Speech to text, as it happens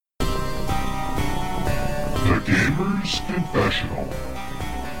Confessional.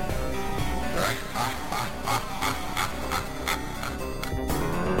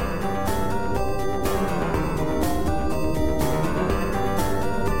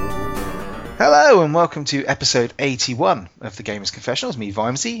 Hello and welcome to episode 81 of the Gamers Confessionals. Me,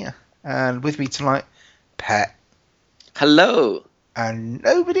 Vimesy, and with me tonight, Pet. Hello. And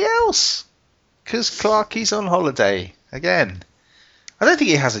nobody else, because Clarky's on holiday again. I don't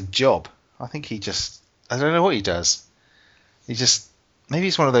think he has a job. I think I don't know what he does. Maybe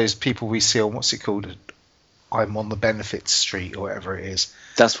he's one of those people we see on, what's it called? I'm on the benefits street or whatever it is.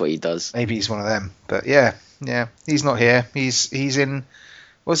 That's what he does. Maybe he's one of them. But yeah, he's not here. He's in,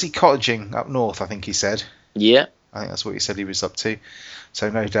 was he cottaging up north, I think he said. Yeah. I think that's what he said he was up to. So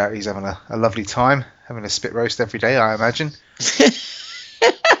no doubt he's having a lovely time, having a spit roast every day, I imagine.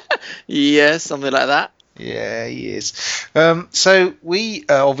 Yeah, something like that. Yeah, he is. So we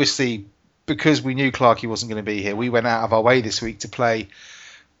obviously, because we knew Clarky wasn't going to be here, we went out of our way this week to play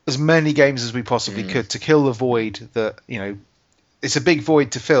as many games as we possibly could to kill the void that, it's a big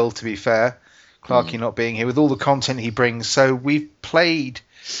void to fill, to be fair, Clarky not being here with all the content he brings. So we've played,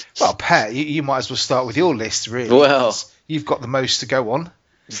 well, Pat, you might as well start with your list, really. Well, you've got the most to go on.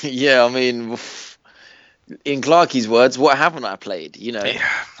 Yeah, I mean, in Clarky's words, what haven't I played? Yeah,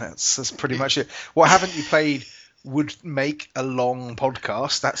 that's pretty much it. What haven't you played would make a long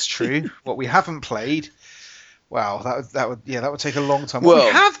podcast. That's true. What we haven't played, wow, that would take a long time. What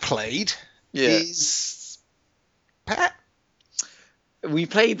we have played is Pet. We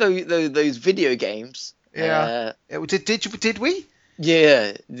played those video games. Yeah. Did we?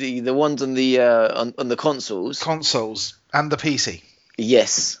 Yeah, the ones on the on the consoles and the PC.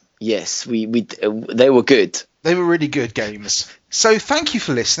 Yes, we they were good. They were really good games. So thank you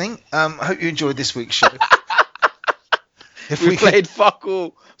for listening. I hope you enjoyed this week's show. We played fuck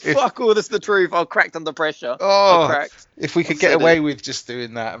all. That's the truth. I cracked under pressure. If we could get away with just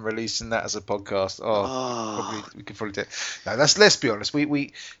doing that and releasing that as a podcast, we could probably do it. No, let's be honest.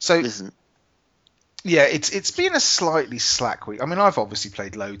 Listen. Yeah, it's been a slightly slack week. I mean, I've obviously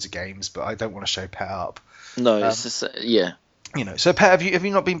played loads of games, but I don't want to show Pet up. No, it's just So Pet, have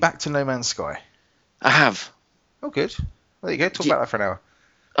you not been back to No Man's Sky? I have. Oh, good. There you go. Talk about that for an hour.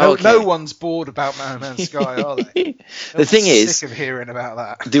 Okay. No one's bored about No Man's Sky, are they? The thing is, sick of hearing about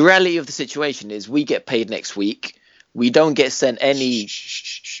that. The reality of the situation is, we get paid next week. We don't get sent any.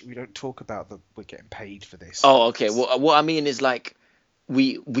 Shh. We don't talk about we're getting paid for this. Oh, okay. Well, what I mean is, like,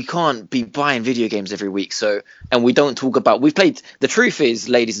 we can't be buying video games every week. So, and we don't talk about. We've played. The truth is,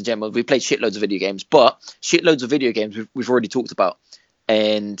 ladies and gentlemen, we played shitloads of video games, but shitloads of video games we've already talked about.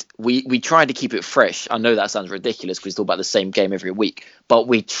 And we try to keep it fresh. I know that sounds ridiculous because we talk about the same game every week, but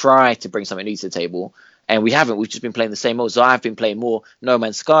we try to bring something new to the table, and we haven't. We've just been playing the same old. So I've been playing more No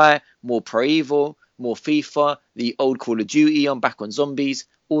Man's Sky, more Pro Evo, more FIFA, the old Call of Duty. I'm back on zombies.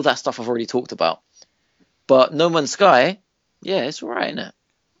 All that stuff I've already talked about. But No Man's Sky, yeah, it's all right, isn't it?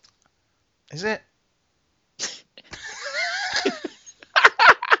 Is it?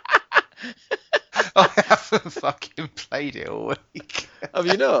 I haven't fucking played it all week. Have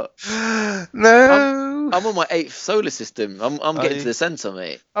you not? No. I'm on my 8th solar system. I'm getting to the centre,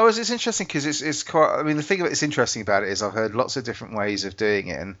 mate. Oh, it's interesting because it's quite. I mean, the thing that's interesting about it is I've heard lots of different ways of doing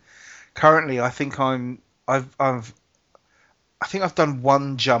it, and currently I think I've done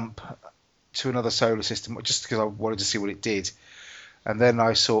one jump to another solar system just because I wanted to see what it did, and then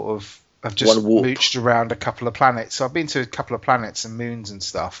I've just mooched around a couple of planets. So I've been to a couple of planets and moons and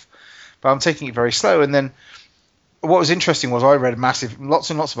stuff. But I'm taking it very slow. And then what was interesting was I read lots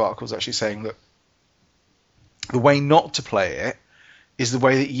and lots of articles actually saying that the way not to play it is the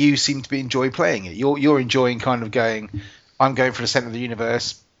way that you seem to be enjoy playing it. You're enjoying kind of going, I'm going for the center of the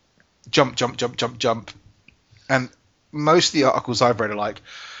universe, jump. And most of the articles I've read are like,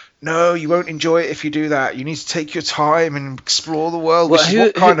 no, you won't enjoy it if you do that. You need to take your time and explore the world, which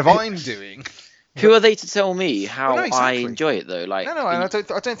is what I'm doing. Who are they to tell me how I enjoy it, though? Like, no, I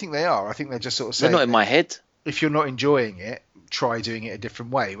don't think they are. I think they're just sort of saying, they're not in my head. If you're not enjoying it, try doing it a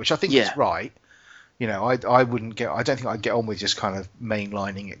different way, which I think is right. I wouldn't get. I don't think I'd get on with just kind of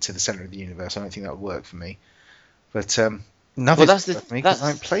mainlining it to the center of the universe. I don't think that would work for me. But nothing for me because I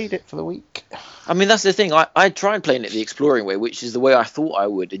haven't played it for the week. I mean, that's the thing. I tried playing it the exploring way, which is the way I thought I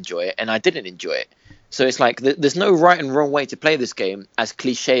would enjoy it, and I didn't enjoy it. So it's like there's no right and wrong way to play this game, as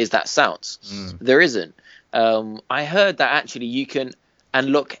cliche as that sounds. There isn't. I heard that actually you can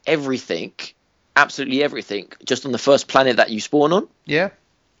unlock everything, absolutely everything, just on the first planet that you spawn on. Yeah.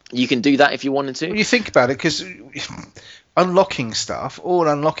 You can do that if you wanted to. When you think about it, because unlocking stuff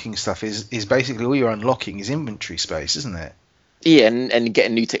is basically all you're unlocking is inventory space, isn't it? Yeah, and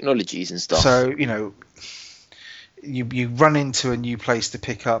getting new technologies and stuff. So, you run into a new place to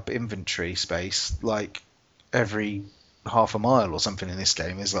pick up inventory space like every half a mile or something in this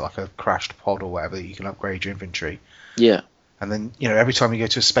game. There's like a crashed pod or whatever that you can upgrade your inventory. Yeah. And then, every time you go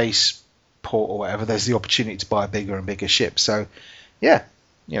to a space port or whatever, there's the opportunity to buy a bigger and bigger ship. So, yeah.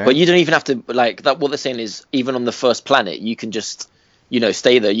 But you don't even have to, like, that. What they're saying is, even on the first planet, you can just,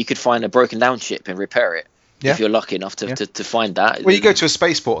 stay there. You could find a broken down ship and repair it. If you're lucky enough to find that. Well, you go to a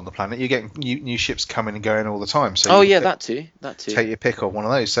spaceport on the planet, you get new ships coming and going all the time. So that too. Take your pick on one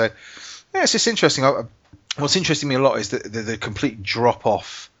of those. So, yeah, it's just interesting. What's interesting me a lot is the complete drop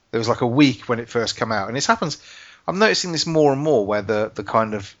off. There was like a week when it first came out, and this happens. I'm noticing this more and more, where the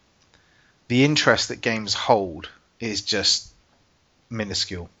kind of the interest that games hold is just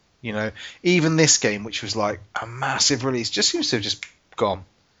minuscule. Even this game, which was like a massive release, just seems to have just gone.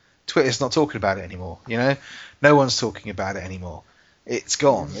 Twitter's not talking about it anymore. No one's talking about it anymore. It's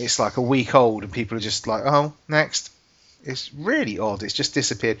gone. It's like a week old, and people are just like, oh, next. It's really odd. It's just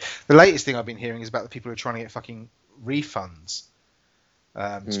disappeared. The latest thing I've been hearing is about the people who are trying to get fucking refunds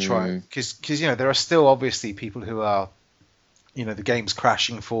to try, because there are still obviously people who are, the game's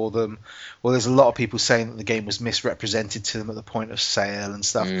crashing for them. Well, there's a lot of people saying that the game was misrepresented to them at the point of sale and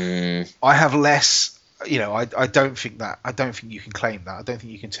stuff. I have less. I don't think that. I don't think you can claim that. I don't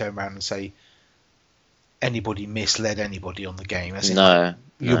think you can turn around and say anybody misled anybody on the game. No.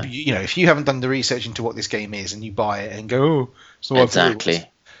 If you haven't done the research into what this game is and you buy it and go, oh, it's not exactly.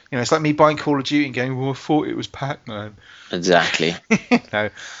 It's like me buying Call of Duty and going, well, I thought it was Pac-Man. Exactly.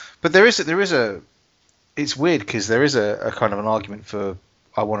 But there is a. It's weird because there is a kind of an argument for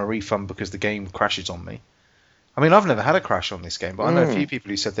I want a refund because the game crashes on me. I mean, I've never had a crash on this game, but I know a few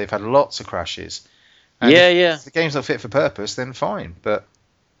people who said they've had lots of crashes. And if the game's not fit for purpose, then fine. But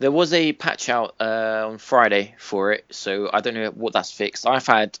there was a patch out on Friday for it, so I don't know what that's fixed. I've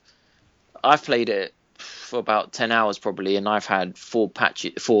played it for about 10 hours probably, and I've had 4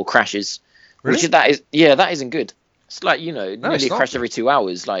 crashes. Really? That isn't good. It's like nearly a crash every 2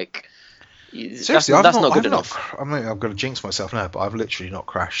 hours. Like, seriously, that's not good enough. I mean, I've got to jinx myself now, but I've literally not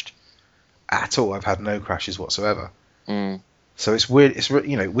crashed at all. I've had no crashes whatsoever. So it's weird. It's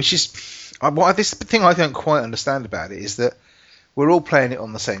which is this thing I don't quite understand about it is that we're all playing it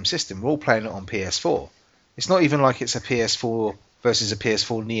on the same system. We're all playing it on PS4. It's not even like it's a PS4 versus a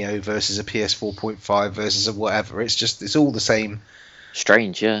PS4 Neo versus a PS4.5 versus a whatever. It's all the same.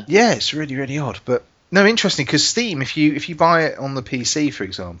 Strange, yeah. Yeah, it's really, really odd. But no, interesting because Steam, if you buy it on the PC, for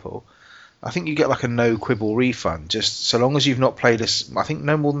example, I think you get like a no quibble refund. Just so long as you've not played I think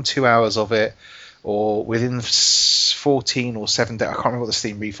no more than 2 hours of it, or within 14 or 7 days. I can't remember what the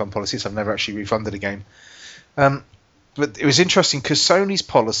Steam refund policy is. I've never actually refunded a game. But it was interesting because Sony's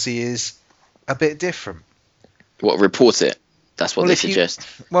policy is a bit different. What, report it? That's what they suggest.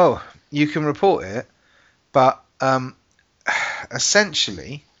 You can report it, but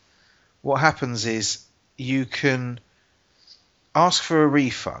essentially what happens is you can ask for a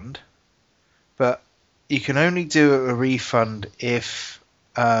refund, but you can only do a refund if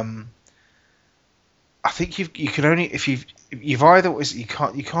I think you can only if you've either you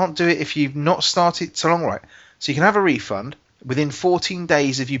can't do it if you've not started so long, right? So you can have a refund within 14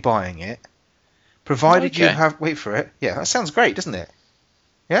 days of you buying it, provided you have wait for it. Yeah, that sounds great, doesn't it?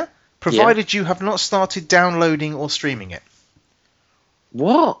 Yeah, provided you have not started downloading or streaming it.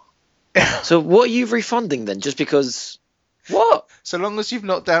 What? So what are you refunding then? Just because? What? So long as you've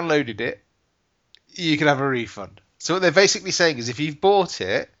not downloaded it, you can have a refund. So what they're basically saying is if you've bought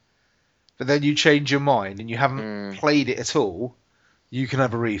it, but then you change your mind and you haven't played it at all, you can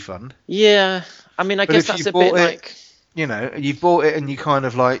have a refund. Yeah, I mean, I guess that's a bit like... you've bought it and you kind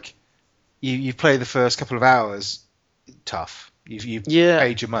of like... You've played the first couple of hours, tough. You've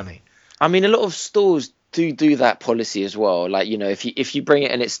paid your money. I mean, a lot of stores do that policy as well. Like, if you bring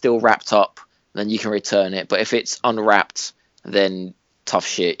it and it's still wrapped up, then you can return it. But if it's unwrapped, then tough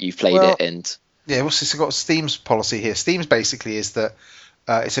shit, you've played it and... Yeah, what's this? I've got Steam's policy here. Steam's basically is that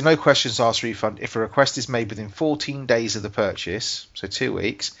it's a no questions asked refund if a request is made within 14 days of the purchase, so 2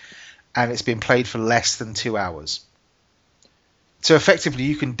 weeks, and it's been played for less than 2 hours. So effectively,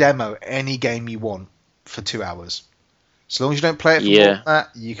 you can demo any game you want for 2 hours. So long as you don't play it for more than that,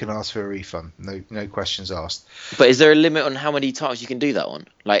 you can ask for a refund. No questions asked. But is there a limit on how many titles you can do that on?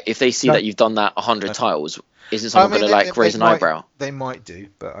 Like, if they see that you've done that 100 titles, isn't someone going to raise an eyebrow? They might do,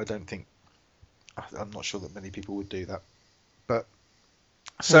 but I don't think... I'm not sure that many people would do that. But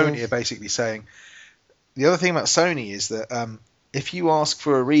Sony are basically saying... The other thing about Sony is that if you ask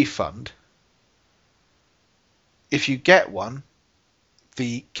for a refund, if you get one,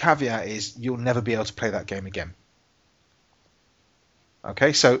 the caveat is you'll never be able to play that game again.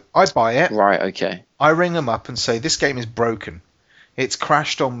 Okay, so I buy it. Right. Okay. I ring them up and say this game is broken. It's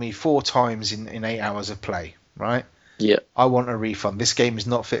crashed on me 4 times in 8 hours of play. Right. Yeah. I want a refund. This game is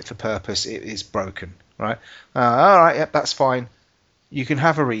not fit for purpose. It is broken. Right. All right. Yep. That's fine. You can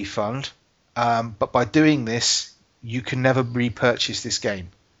have a refund. But by doing this, you can never repurchase this game.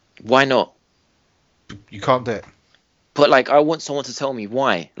 Why not? You can't do it. But like, I want someone to tell me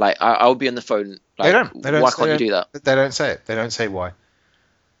why. Like, I'll be on the phone. Like, They don't. Why can't you do that? They don't say it. They don't say why.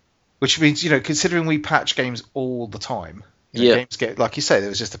 Which means, considering we patch games all the time, games get, like you say, there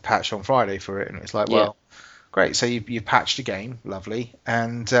was just a patch on Friday for it, and it's like, well, great. So you patched a game, lovely,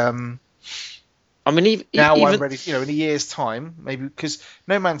 and I mean, now even... I'm ready. In a year's time, maybe, because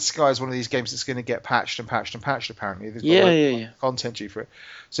No Man's Sky is one of these games that's going to get patched and patched and patched. Apparently, there's content due for it.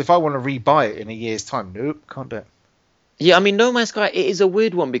 So if I want to rebuy it in a year's time, nope, can't do it. Yeah, I mean, No Man's Sky, it is a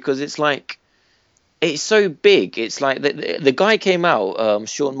weird one because it's like, it's so big. It's like the guy came out,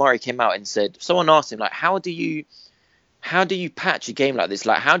 Sean Murray came out and said, someone asked him, like, how do you patch a game like this?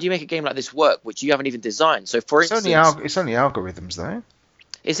 Like, how do you make a game like this work, which you haven't even designed? So, for instance, it's only algorithms, though.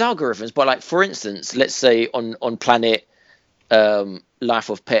 It's algorithms, but like, for instance, let's say on planet Life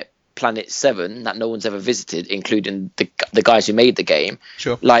of Pet, Planet 7, that no one's ever visited, including the guys who made the game.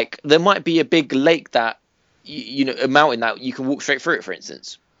 Sure. Like, there might be a big lake that, a mountain that you can walk straight through it, for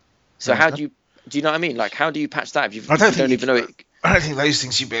instance. So how do you know what I mean? Like, how do you patch that if you don't even know it? I don't think those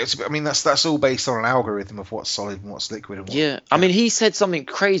things you'd be able to. I mean, that's all based on an algorithm of what's solid and what's liquid. And I mean, he said something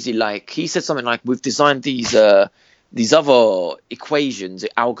crazy. Like, we've designed these other equations,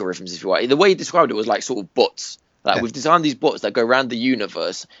 algorithms, if you want. The way he described it was like sort of bots. Like, we've designed these bots that go around the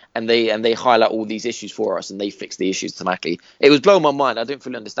universe and they highlight all these issues for us and they fix the issues automatically. It was blowing my mind. I don't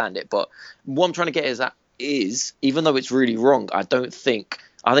fully understand it, but what I'm trying to get is even though it's really wrong, I think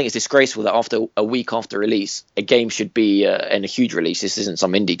it's disgraceful that after a week after release, a game should be in a huge release. This isn't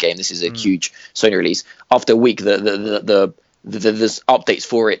some indie game. This is a huge Sony release. After a week, there's updates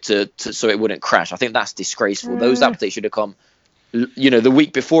for it to so it wouldn't crash. I think that's disgraceful. Those updates should have come, the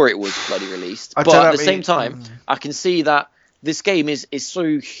week before it was bloody released. But at the same time, I can see that this game is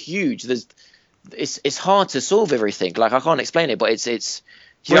so huge. It's hard to solve everything. Like, I can't explain it, but it's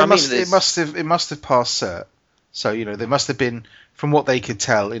it must have passed cert. So there must have been, from what they could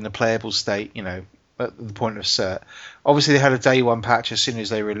tell, in a playable state. At the point of cert. Obviously, they had a day one patch as soon as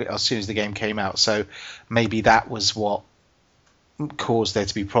the game came out. So maybe that was what caused there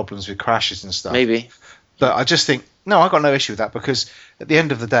to be problems with crashes and stuff. Maybe. But I just think, no, I got no issue with that, because at the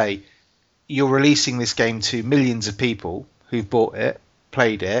end of the day, you're releasing this game to millions of people who've bought it,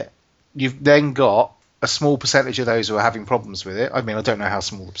 played it. You've then got a small percentage of those who are having problems with it. I mean, I don't know how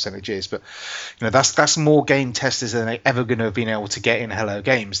small the percentage is, but that's more game testers than they're ever going to have been able to get in Hello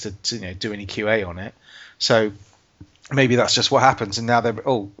Games to do any QA on it. So maybe that's just what happens, and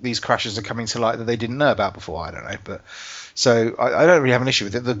now these crashes are coming to light that they didn't know about before. I don't know, but so I don't really have an issue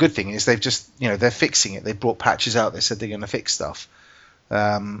with it. The good thing is they've just they're fixing it. They brought patches out. They said they're going to fix stuff,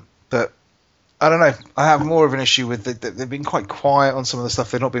 but I don't know. I have more of an issue with they've been quite quiet on some of the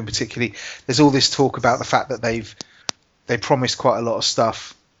stuff. They've not been particularly. There's all this talk about the fact that they promised quite a lot of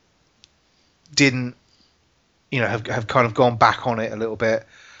stuff, didn't have kind of gone back on it a little bit,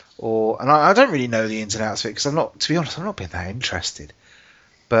 and I don't really know the ins and outs of it, because to be honest, I'm not being that interested.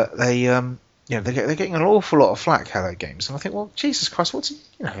 But they're getting an awful lot of flack, Hello Games, and I think, well, Jesus Christ, what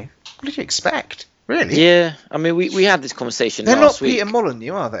did you expect? Really? Yeah, I mean, we had this conversation They're last not week. Peter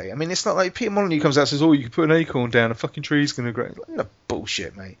Molyneux, are they? I mean, it's not like Peter Molyneux comes out and says, "Oh, you can put an acorn down, a fucking tree's going to grow." Like,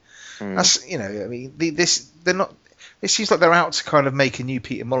 bullshit, mate. That's I mean, they're not. It seems like they're out to kind of make a new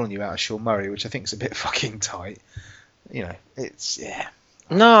Peter Molyneux out of Sean Murray, which I think is a bit fucking tight. It's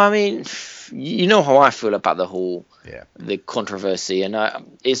No, I mean, you know how I feel about the whole the controversy, and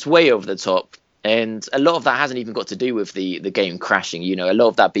it's way over the top. And a lot of that hasn't even got to do with the game crashing. A lot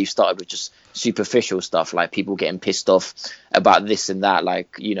of that beef started with just superficial stuff, like people getting pissed off about this and that,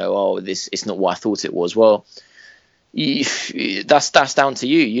 like, this it's not what I thought it was. Well, that's down to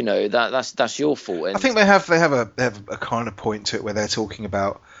you. That's your fault. And I think they have a kind of point to it where they're talking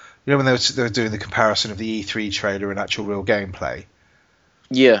about, when they were doing the comparison of the E3 trailer and actual real gameplay.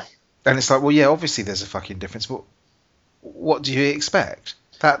 Yeah. And it's like, well, yeah, obviously there's a fucking difference, but what do you expect?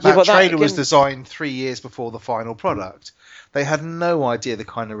 That trailer was designed 3 years before the final product. They had no idea the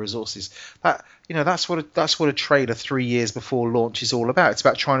kind of resources that's what a trailer 3 years before launch is all about. It's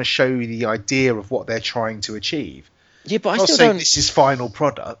about trying to show you the idea of what they're trying to achieve. Yeah, but I'm not saying this is final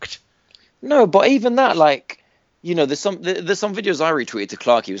product. No, but even that, like, there's some videos I retweeted to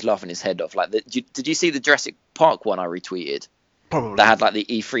Clarky. He was laughing his head off. Like, did you see the Jurassic Park one I retweeted? Probably. That had like the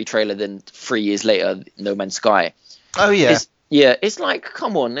E3 trailer, then 3 years later, No Man's Sky. Oh yeah. Yeah, it's like,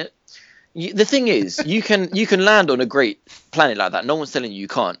 come on. The thing is, you can land on a great planet like that. No one's telling you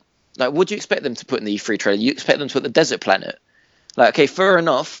can't. Like, what do you expect them to put in the E3 trailer? You expect them to put the desert planet. Like, okay, fair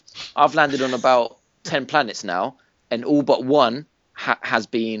enough. I've landed on about 10 planets now, and all but one has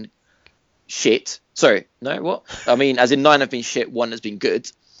been shit. Sorry, no, what? I mean, as in 9 have been shit, 1 has been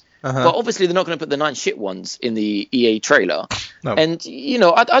good. But obviously they're not going to put the 9 shit ones in the EA trailer. No. And,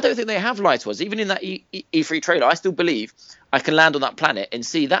 I don't think they have lied to us. Even in that E3 trailer, I still believe I can land on that planet and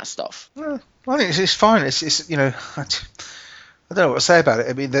see that stuff. Yeah, I think it's fine. It's I don't know what to say about it.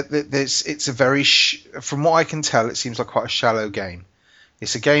 I mean, it's a very, from what I can tell, it seems like quite a shallow game.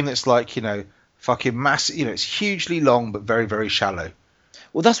 It's a game that's like, fucking massive, it's hugely long, but very, very shallow.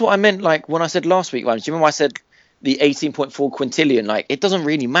 Well, that's what I meant, like, when I said last week, do you remember I said the 18.4 quintillion, like, it doesn't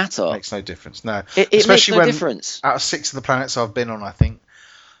really matter. It makes no difference, no. It Especially makes no difference. Out of 6 of the planets I've been on, I think,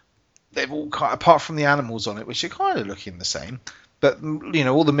 they've all, apart from the animals on it, which are kind of looking the same, but,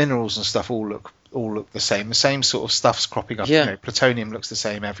 all the minerals and stuff all look the same. The same sort of stuff's cropping up. Yeah. Plutonium looks the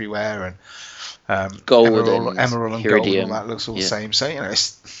same everywhere, and gold emerald and iridium. Gold, and all that looks all the same. So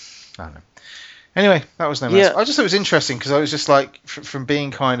it's, I don't know. Anyway, that was no mess. Yeah. I just thought it was interesting because I was just like, from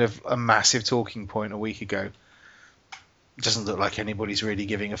being kind of a massive talking point a week ago, it doesn't look like anybody's really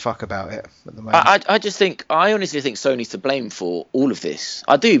giving a fuck about it at the moment. I honestly think Sony's to blame for all of this.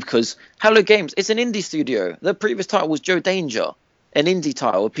 I do, because Hello Games, it's an indie studio. The previous title was Joe Danger, an indie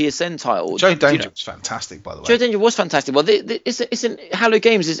title, a PSN title. Joe Danger was fantastic, by the way. Joe Danger was fantastic. Well, it's an Hello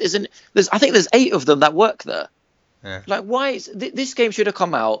Games I think there's 8 of them that work there. Yeah. Like, why is this game should have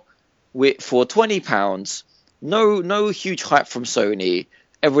come out for £20? No huge hype from Sony.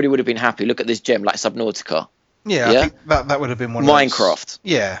 Everybody would have been happy. Look at this gem, like Subnautica. Yeah, I think that would have been one of Minecraft.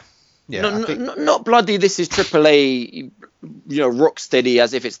 Yeah. Not bloody. This is AAA, rock steady,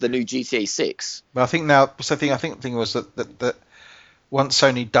 as if it's the new GTA 6. But I think now, so I think the thing was that once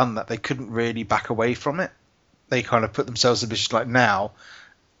Sony done that, they couldn't really back away from it. They kind of put themselves in a position like now.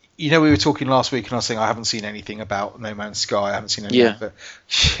 We were talking last week, and I was saying I haven't seen anything about No Man's Sky. I haven't seen anything. But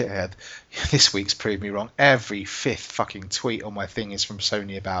this week's proved me wrong. Every 5th fucking tweet on my thing is from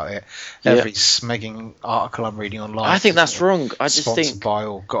Sony about it. Every smegging article I'm reading online. I think that's wrong. I just sponsored think by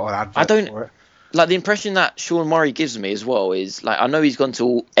or got an advert for it. Like, the impression that Sean Murray gives me as well is, like, I know he's gone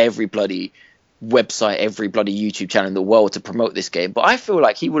to every bloody website, every bloody YouTube channel in the world to promote this game, but I feel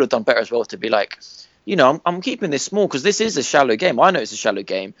like he would have done better as well to be like, I'm keeping this small because this is a shallow game. I know it's a shallow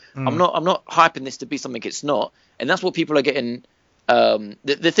game. I'm not hyping this to be something it's not, and that's what people are getting.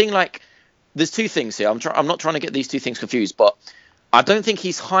 The thing, like, there's 2 things here. I'm not trying to get these 2 things confused, but I don't think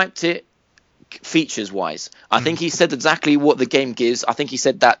he's hyped it features wise. I think he said exactly what the game gives. I think he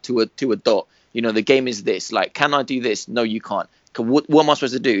said that to a dot. The game is this. Like, can I do this? No, you can't. What am I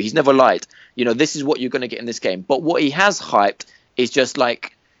supposed to do? He's never lied. This is what you're going to get in this game. But what he has hyped is just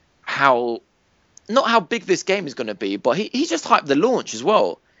like not how big this game is going to be, but he just hyped the launch as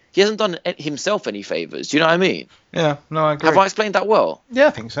well. He hasn't done himself any favors. Do you know what I mean? Yeah, no, I agree. Have I explained that well? Yeah,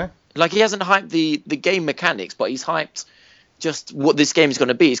 I think so. Like, he hasn't hyped the game mechanics, but he's hyped just what this game is going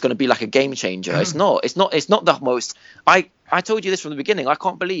to be. It's going to be like a game changer. It's not the most. I told you this from the beginning. I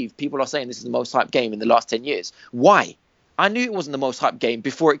can't believe people are saying this is the most hyped game in the last 10 years. Why? I knew it wasn't the most hyped game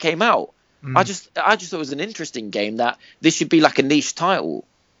before it came out. I just thought it was an interesting game, that this should be like a niche title.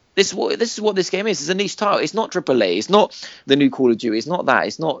 This is what this game is. It's a niche title. It's not AAA. It's not the new Call of Duty. It's not that.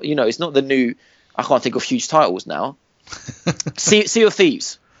 It's not it's not the new. I can't think of huge titles now. Sea of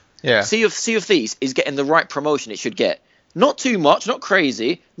Thieves. Yeah. Sea of Thieves is getting the right promotion it should get. Not too much, not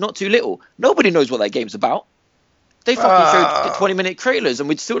crazy, not too little. Nobody knows what that game's about. They fucking showed 20-minute trailers, and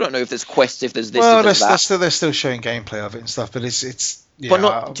we still don't know if there's quests, if there's this, if there's that. They're still showing gameplay of it and stuff, but it's. Yeah, but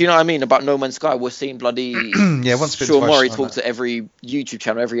not. Do you know what I mean about No Man's Sky? We're seeing bloody. Once Sean Murray talk to every YouTube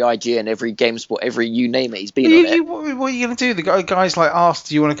channel, every IGN, every GameSpot, every you name it. He's been on it. What are you going to do? The guy's like asked,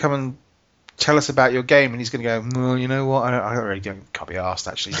 "Do you want to come and tell us about your game?" And he's going to go, "Well, you know what? I don't really can't be asked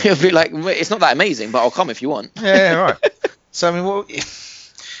actually." He'll be like, "It's not that amazing, but I'll come if you want." Yeah, right. So I mean,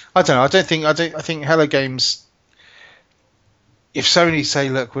 I don't know. I think Hello Games. If Sony say,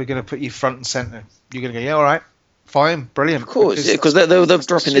 "Look, we're going to put you front and center," you're going to go, "Yeah, all right, fine, brilliant." Of course, because they're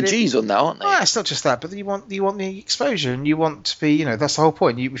dropping the G's on that, aren't they? Well, it's not just that, but you want the exposure, and you want to be, that's the whole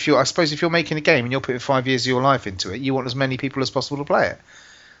point. I suppose if you're making a game and you're putting 5 years of your life into it, you want as many people as possible to play it.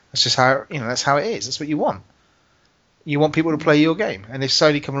 That's just how that's how it is. That's what you want. You want people to play your game, and if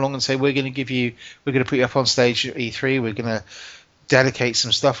Sony come along and say, we're going to put you up on stage at E3, we're going to dedicate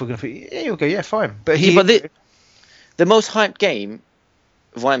some stuff, we're going to put you'll go, yeah, fine. But the most hyped game,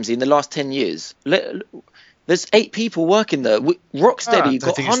 Vimesy, in the last 10 years, the There's 8 people working there. Rocksteady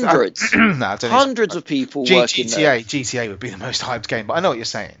got hundreds. Hundreds of people working there. GTA would be the most hyped game, but I know what you're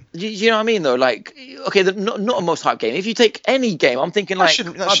saying. You know what I mean, though? Like, okay, not a most hyped game. If you take any game, I'm thinking like, I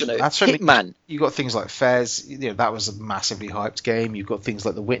don't know, Hitman. You got things like Fez, that was a massively hyped game. You've got things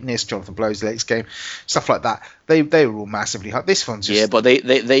like The Witness, Jonathan Blow's latest game, stuff like that. They were all massively hyped. This one's just... Yeah, but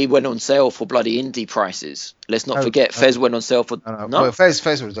they went on sale for bloody indie prices. Let's not forget, Fez went on sale for... No. Well, Fez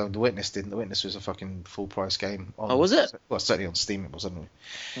would have done. The Witness didn't. The Witness was a fucking full price game. Was it? Well, certainly on Steam it was, wasn't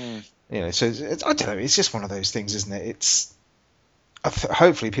it? So I don't know. It's just one of those things, isn't it? It's...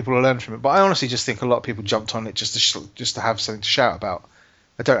 hopefully people will learn from it, but I honestly just think a lot of people jumped on it just to have something to shout about.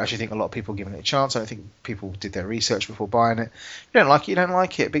 I don't actually think a lot of people given it a chance. I don't think people did their research before buying it. You don't like it, you don't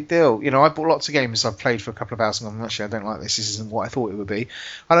like it. Big deal. I bought lots of games I've played for a couple of hours and gone, actually, I don't like this. This isn't what I thought it would be.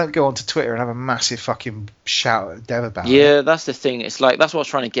 I don't go onto Twitter and have a massive fucking shout at Dev about it. Yeah, that's the thing. It's like, that's what I was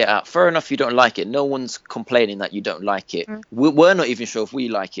trying to get at. Fair enough, you don't like it. No one's complaining that you don't like it. We're not even sure if we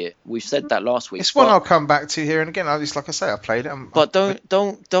like it. We've said that last week. It's one I'll come back to here and again. Like I say, I played it. But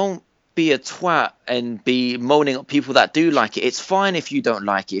don't be a twat and be moaning at people that do like it. It's fine if you don't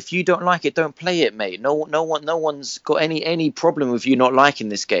like it. If you don't like it, don't play it, mate. No one's got any problem with you not liking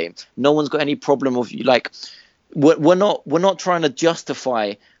this game. No one's got any problem with you. Like, we're not trying to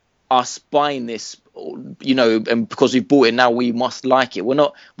justify us buying this, and because we bought it now we must like it. We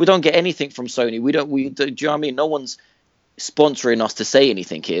don't get anything from Sony. Do you know what I mean? No one's sponsoring us to say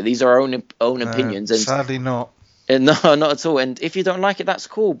anything here. These are our own opinions. And sadly not. No, not at all. And if you don't like it, that's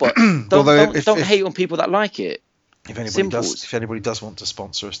cool. But don't hate on people that like it. If anybody does want to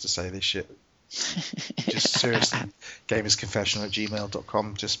sponsor us to say this shit, just seriously,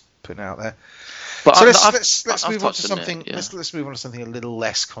 gamersconfessional@gmail.com. Just putting it out there. But so let's move on to something. Yeah. Let's move on to something a little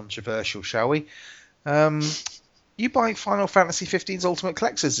less controversial, shall we? You buying Final Fantasy 15's Ultimate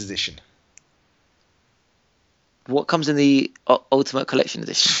Collector's Edition? What comes in the Ultimate Collection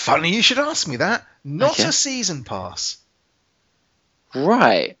Edition? Funny you should ask me that. Not a season pass.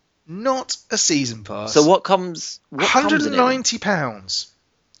 Right. Not a season pass. So what comes? £190.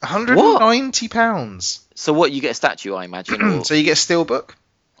 £190. So what? You get a statue, I imagine. Or... So you get a steelbook.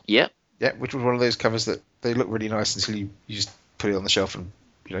 Yeah. Yeah, which was one of those covers that they look really nice until you just put it on the shelf and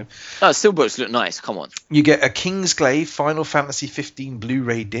Oh, steelbooks look nice. Come on. You get a Kingsglaive Final Fantasy 15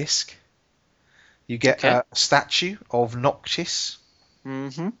 Blu-ray disc. You get a statue of Noctis.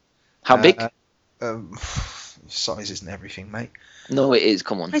 Mm-hmm. How big? Size isn't everything, mate. No, it is.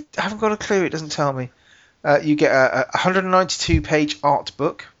 Come on. I haven't got a clue. It doesn't tell me. You get a 192-page art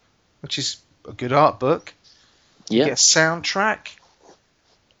book, which is a good art book. Yeah. You get a soundtrack.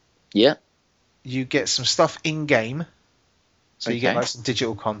 Yeah. You get some stuff in-game. So you get like some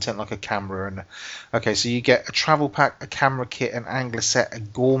digital content, like a camera so you get a travel pack, a camera kit, an angler set, a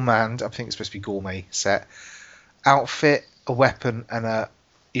gourmand, I think it's supposed to be gourmet set, outfit, a weapon, and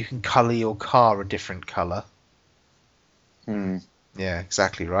you can colour your car a different colour. Yeah,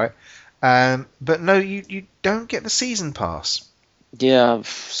 exactly right. But no, you don't get the season pass. Yeah,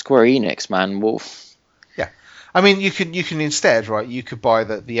 Square Enix, man. Wolf. Yeah, I mean you can instead, right? You could buy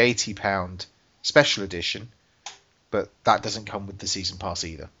the £80 special edition. But that doesn't come with the season pass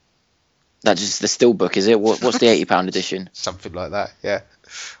either. That's just the steelbook, is it? What's the £80 edition? Something like that, yeah.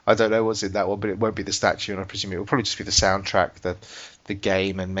 I don't know what's in that one, but it won't be the statue, and I presume it will probably just be the soundtrack, the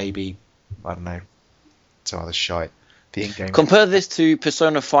game, and maybe, I don't know, some other shite. The in-game. Compare this to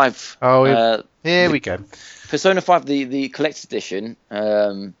Persona 5. Oh, here we go. Persona 5, the collector's edition,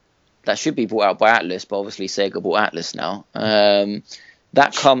 that should be bought out by Atlas, but obviously Sega bought Atlas now.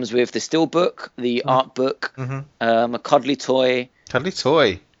 That comes with the steelbook, the art book, a cuddly toy. Cuddly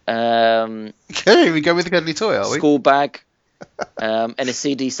toy. Okay, we go with the cuddly toy, are we? School bag, and a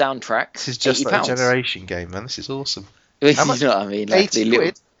CD soundtrack. This is just like a generation game, man. This is awesome. You know what I mean? Like 80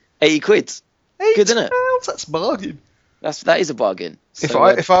 quid. 80 quid. Good, isn't it? That's a bargain. That is a bargain. So,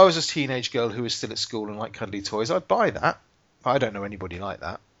 if I was a teenage girl who was still at school and liked cuddly toys, I'd buy that. I don't know anybody like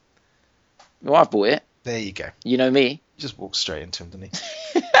that. Well, I've bought it. There you go. You know me. Just walk straight into him, doesn't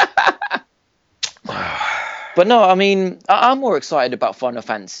he? But no, I mean, I'm more excited about Final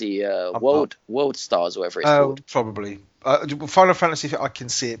Fantasy World Stars, or whatever it's called. Probably. Final Fantasy, I can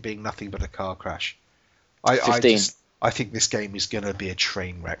see it being nothing but a car crash. 15. I think this game is going to be a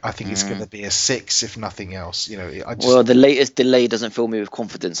train wreck. I think it's going to be a 6, if nothing else. Well, the latest delay doesn't fill me with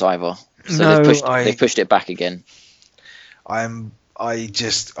confidence either. So they've pushed it back again. I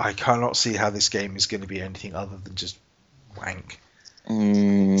cannot see how this game is going to be anything other than just wank.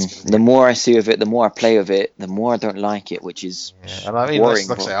 The more I see of it, the more I play with it, the more I don't like it, which is and I mean, like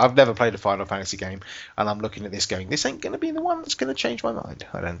I say, I've never played a Final Fantasy game, and I'm looking at this going, this ain't going to be the one that's going to change my mind.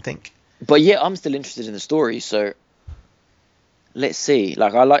 I don't think. But yeah, I'm still interested in the story, so let's see.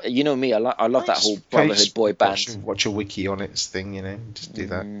 Like I like, you know me, I love that whole brotherhood boy band. Watch a wiki on its thing, just do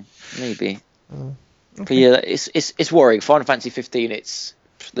that. Maybe. Okay. But yeah, it's worrying. Final Fantasy 15, it's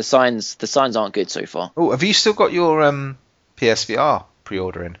the signs aren't good so far. Oh, have you still got your PSVR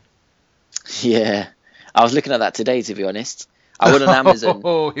pre-ordering? Yeah, I was looking at that today, to be honest. I went on Amazon.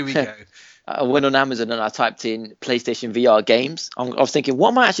 Oh, here we go. I went on Amazon and I typed in PlayStation VR games. I was thinking, what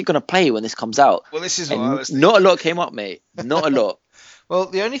am I actually going to play when this comes out? Well, this is what I was thinking. Not a lot came up, mate. Not a lot. Well,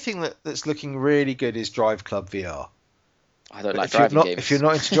 the only thing that's looking really good is Drive Club VR. I don't like driving games. If you're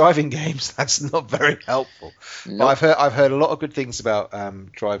not into driving games, that's not very helpful. Nope. But I've heard a lot of good things about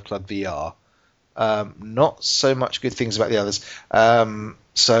Drive Club VR. Not so much good things about the others.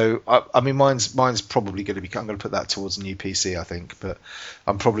 So I mean, mine's probably going to be. I'm going to put that towards a new PC, I think, but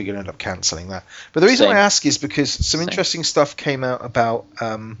I'm probably going to end up cancelling that. But the reason I ask is because some interesting stuff came out about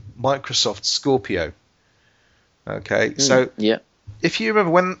Microsoft Scorpio. Okay, so yeah. If you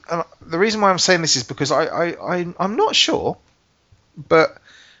remember when the reason why I'm saying this is because I'm not sure, but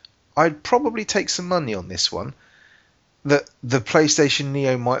I'd probably take some money on this one that the PlayStation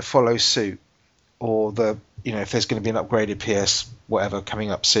Neo might follow suit, or if there's going to be an upgraded PS whatever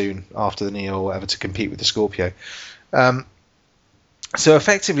coming up soon after the Neo or whatever to compete with the Scorpio. So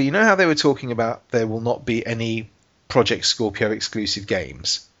effectively, you know how they were talking about there will not be any Project Scorpio exclusive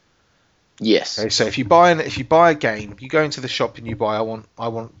games. Yes. Okay, so if you buy a game, you go into the shop and you buy I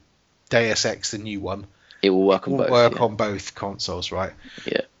want Deus Ex, the new one. It will work on both consoles, right?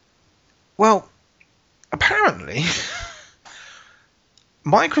 Yeah. Well, apparently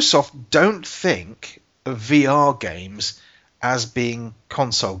Microsoft don't think of VR games as being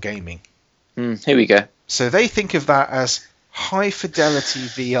console gaming. Here we go. So they think of that as high fidelity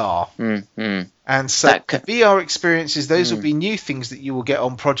VR. And so VR experiences, those will be new things that you will get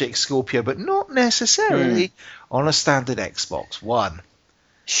on Project Scorpio, but not necessarily on a standard Xbox One.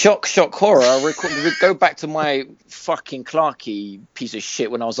 Shock horror. Go back to my fucking Clarky piece of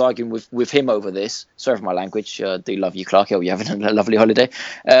shit when I was arguing with him over this. Sorry for my language. Do love you, Clarky. Hope you're having a lovely holiday.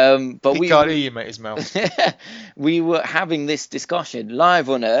 But he can't hear you, mate. His mouth. We were having this discussion live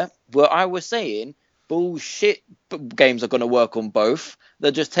on air where I was saying bullshit games are going to work on both.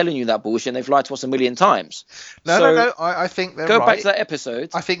 They're just telling you that bullshit and they've lied to us a million times. No. I think they're right. Go back to that episode.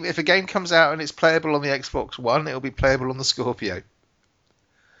 I think if a game comes out and it's playable on the Xbox One, it'll be playable on the Scorpio.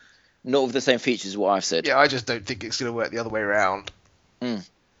 Not with the same features as what I've said. Yeah, I just don't think it's going to work the other way around. No,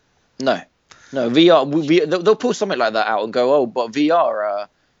 VR. They'll pull something like that out and go, oh, but VR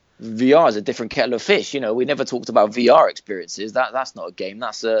is a different kettle of fish. We never talked about VR experiences. That's not a game.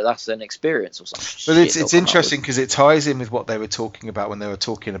 That's an experience or something. But it's interesting because it ties in with what they were talking about when they were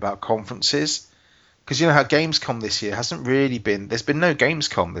talking about conferences. Because you know how Gamescom this year hasn't really been. There's been no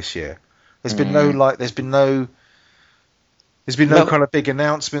Gamescom this year. There's been no kind of big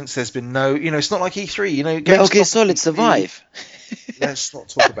announcements. There's been no, it's not like E3. Metal Gear Solid Survive. Let's not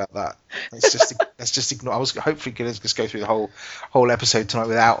talk about that. Let's just ignore. I was hopefully going to just go through the whole episode tonight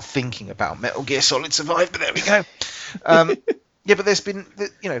without thinking about Metal Gear Solid Survive, but there we go. Yeah, but there's been,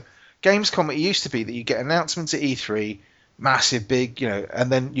 Gamescom. It used to be that you get announcements at E3, massive, big,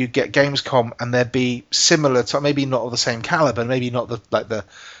 and then you get Gamescom, and there'd be similar to, maybe not of the same caliber, maybe not the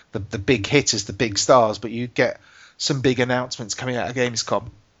big hitters, the big stars, but you get some big announcements coming out of Gamescom.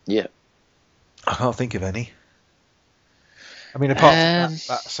 Yeah. I can't think of any. I mean, apart from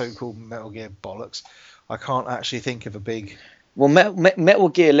that so-called Metal Gear bollocks, I can't actually think of a big... Well, Metal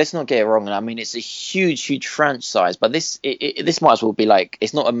Gear, let's not get it wrong. I mean, it's a huge franchise, but this might as well be like,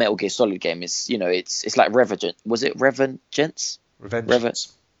 it's not a Metal Gear Solid game. It's, it's like Revengeance. Was it Revengeance?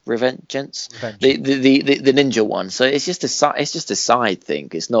 Revengeance. The ninja one. So it's just a side thing.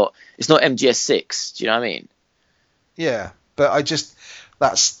 It's not MGS6. Do you know what I mean? Yeah, but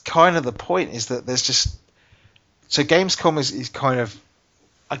that's kind of the point, is that there's just, so Gamescom is kind of,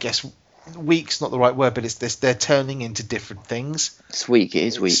 I guess, weak's not the right word, but they're turning into different things. It's weak. It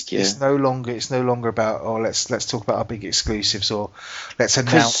is weak. Yeah. It's no longer about, let's talk about our big exclusives, or let's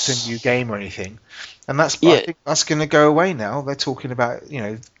announce a new game or anything. And I think that's going to go away now. They're talking about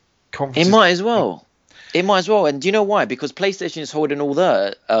conferences. It might as well. And do you know why? Because PlayStation is holding all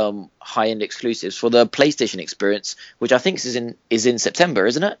the high-end exclusives for the PlayStation experience, which I think is in September,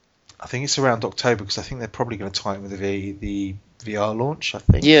 isn't it? I think it's around October, because I think they're probably going to tie it with the VR launch, I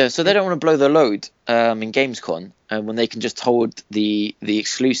think. Yeah, so they don't want to blow their load in Gamescom, when they can just hold the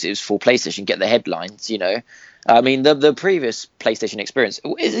exclusives for PlayStation, get the headlines, I mean, the previous PlayStation experience,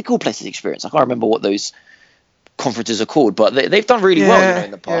 is it called PlayStation experience? I can't remember what those conferences are called, but they've done really well in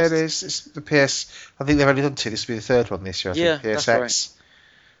the past. Yeah, it is. It's the PS. I think they've only done two. This will be the third one this year. I think. PSX. That's right.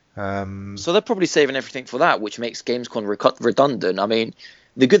 So they're probably saving everything for that, which makes Gamescom redundant. I mean,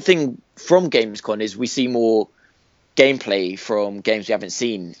 the good thing from Gamescom is we see more gameplay from games we haven't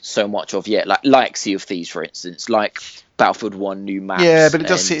seen so much of yet, like Sea of Thieves, for instance, like Battlefield 1 new maps. Yeah, but it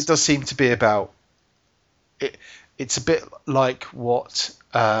does seem to be about it. It's a bit like what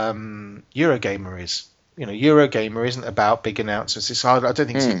Eurogamer is. Eurogamer isn't about big announcements. I don't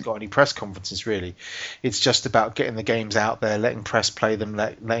think it's got any press conferences really. It's just about getting the games out there, letting press play them,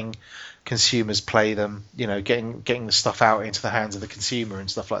 letting consumers play them. Getting the stuff out into the hands of the consumer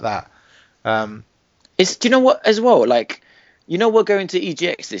and stuff like that. Do you know what as well? Like, we're going to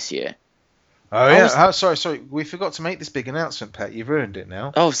EGX this year. Oh yeah. Sorry. We forgot to make this big announcement, Pet. You've ruined it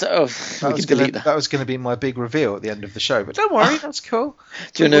now. That was going to be my big reveal at the end of the show, but don't worry, that's cool.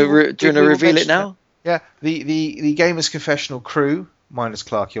 Do you want to reveal it now? Yeah. The Gamers Confessional crew, minus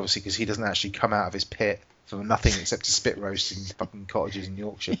Clarky, obviously, because he doesn't actually come out of his pit for nothing except to spit roast in fucking cottages in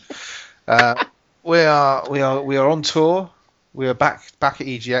Yorkshire. We are on tour. We are back at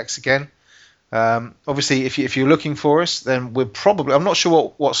EGX again. Obviously, if you're looking for us, then we're probably, I'm not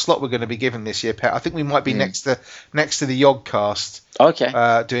sure what slot we're going to be given this year, Pet. I think we might be next to the Yogcast.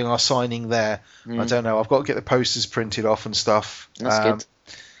 Okay. Doing our signing there. I don't know. I've got to get the posters printed off and stuff. That's good.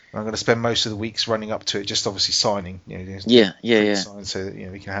 I'm going to spend most of the weeks running up to it, just obviously signing. Yeah. Sign so that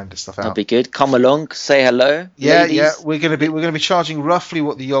we can hand this stuff out. That'd be good. Come along, say hello. Yeah, ladies. yeah. We're going to be charging roughly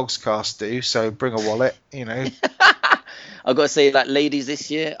what the Yogscast do. So bring a wallet. I've got to say, ladies, this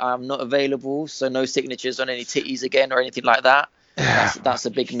year I'm not available, so no signatures on any titties again or anything like that. That's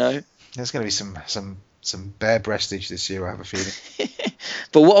a big no. There's going to be some bare breastage this year, I have a feeling.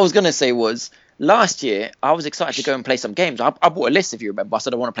 But what I was going to say was, last year I was excited to go and play some games. I bought a list, if you remember. I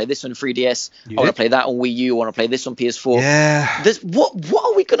said I want to play this on 3DS. I want to play that on Wii U. I want to play this on PS4. Yeah. What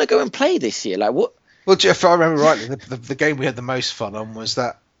are we going to go and play this year? What? Well, if I remember rightly, the game we had the most fun on was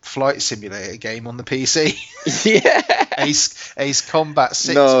that flight simulator game on the PC. Yeah. Ace Combat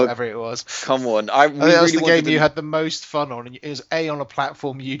 6, whatever it was. Come on. That was the game you had the most fun on. And it was A, on a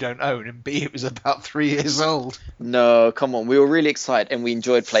platform you don't own, and B, it was about 3 years old. No, come on. We were really excited, and we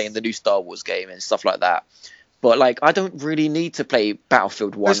enjoyed playing the new Star Wars game and stuff like that. But I don't really need to play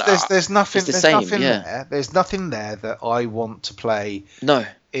Battlefield 1. There's nothing Yeah. there. There's nothing there that I want to play. No.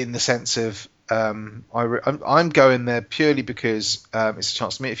 In the sense of I'm going there purely because it's a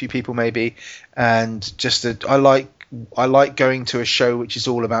chance to meet a few people maybe, and just I like going to a show which is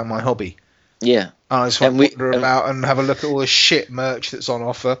all about my hobby. Yeah. And I just want to wander about and have a look at all the shit merch that's on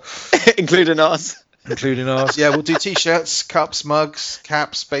offer. Including ours. Yeah, we'll do t-shirts, cups, mugs,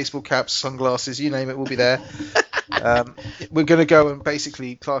 caps, baseball caps, sunglasses, you name it, we'll be there. We're going to go and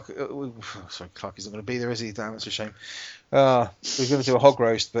basically Clark isn't going to be there, is he? Damn, it's a shame. We're going to do a hog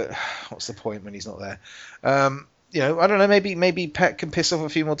roast, but what's the point when he's not there? I don't know, maybe Pet can piss off a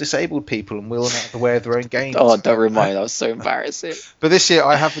few more disabled people and we'll not have to wear their own games. Oh, don't remind me, that was so embarrassing. But this year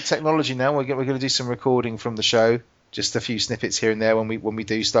I have the technology now. We're going to do some recording from the show, just a few snippets here and there when we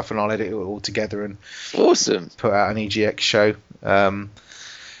do stuff, and I'll edit it all together and awesome put out an EGX show.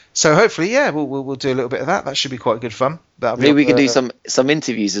 So hopefully, yeah, we'll do a little bit of that. That should be quite good fun. Maybe we can do some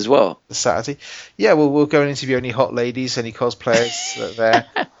interviews as well. The Saturday, yeah, we'll go and interview any hot ladies, any cosplayers that are there.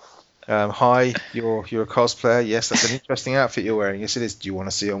 Hi, you're a cosplayer. Yes, that's an interesting outfit you're wearing. Yes, it is. Do you want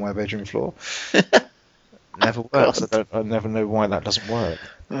to see it on my bedroom floor? Never works. I never know why that doesn't work.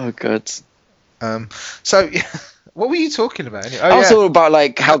 Oh god. So. What were you talking about? I was talking about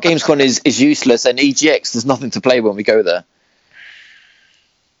how Gamescom is useless, and EGX there's nothing to play when we go there.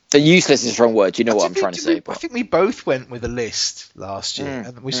 And useless is the wrong word. You know what I'm trying to say. I think we both went with a list last year,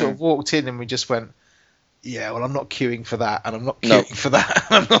 and we sort of walked in and we just went, yeah, well, I'm not queuing for that, and I'm not queuing for that,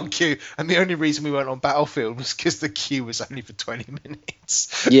 and I'm not queuing. And the only reason we went on Battlefield was because the queue was only for 20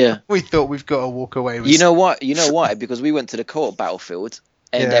 minutes. Yeah. We thought we've got to walk away with You know why? Because we went to the co-op Battlefield,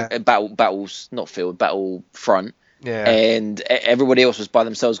 and Battlefront. Yeah. And everybody else was by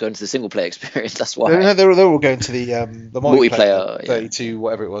themselves going to the single player experience. That's why. No, they're all going to the multiplayer 32, yeah.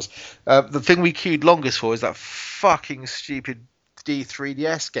 whatever it was. The thing we queued longest for is that fucking stupid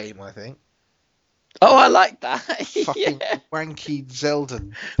D3DS game, I think. Oh, I like that. Fucking wanky Zelda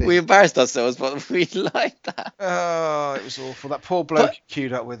thing. We embarrassed ourselves, but we liked that. Oh, it was awful. That poor bloke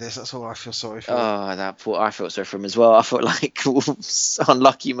queued up with this. That's all I feel sorry for. Oh, I felt sorry for him as well. I felt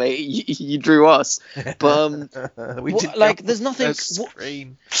unlucky, mate. You drew us. But there's nothing.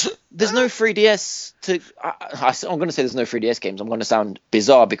 There's no 3DS to. I'm going to say there's no 3DS games. I'm going to sound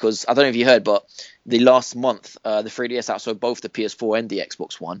bizarre because I don't know if you heard, but the last month, the 3DS outsold both the PS4 and the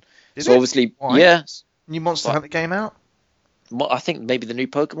Xbox One. Obviously, yeah. New Monster Hunter game out? I think maybe the new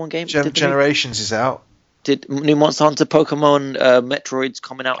Pokemon game. Generations is out. Did new Monster Hunter, Pokemon, Metroid's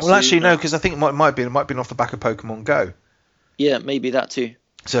coming out soon? Well, actually, no, because I think it might have been off the back of Pokemon Go. Yeah, maybe that too.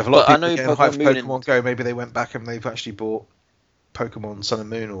 So if a lot of people are getting hyped for Pokemon Go, maybe they went back and they've actually bought Pokemon Sun and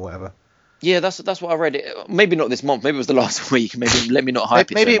Moon or whatever. Yeah, that's what I read. Maybe not this month. Maybe it was the last week. Maybe let me not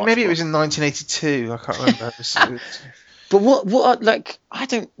hype it. Maybe it was in 1982. I can't remember. But what like I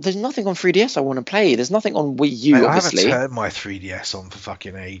don't. There's nothing on 3DS I want to play. There's nothing on Wii U. Obviously, I haven't turned my 3DS on for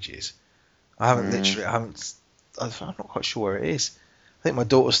fucking ages. I'm not quite sure where it is. I think my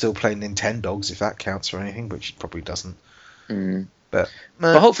daughter's still playing Nintendogs, if that counts or anything, but she probably doesn't. But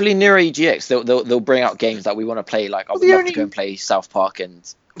hopefully near EGX they'll bring out games that we want to play. Like I would love to go and play South Park and.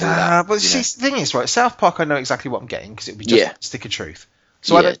 But see, the thing is, right? South Park, I know exactly what I'm getting because it would be just a stick of truth.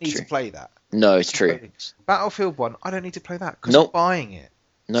 So I don't need to play that. No, it's true. Battlefield 1, I don't need to play that because I'm buying it.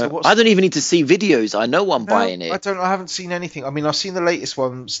 No, so I don't even need to see videos. I know I'm buying it. I haven't seen anything. I mean, I've seen the latest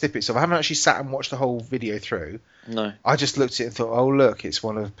one, snippets of. I haven't actually sat and watched the whole video through. No. I just looked at it and thought, oh look, it's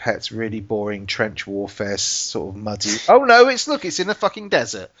one of Pet's really boring trench warfare, sort of muddy. Oh no, it's in a fucking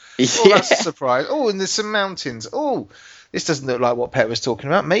desert. Oh, that's a surprise. Oh, and there's some mountains. Oh, this doesn't look like what Pet was talking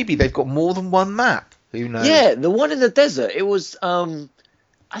about. Maybe they've got more than one map. Who knows? Yeah, the one in the desert. It was,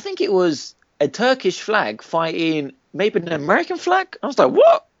 I think it was a Turkish flag fighting maybe an American flag. I was like,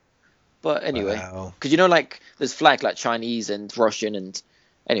 what? But anyway, because like there's flag like Chinese and Russian and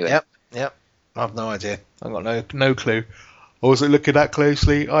anyway. Yep. I have no idea. I've got no clue. I wasn't looking that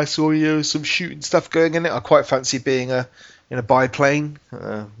closely. I saw some shooting stuff going in it. I quite fancy being in a biplane.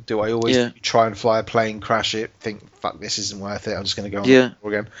 Do I always try and fly a plane, crash it, think, fuck, this isn't worth it, I'm just going to go on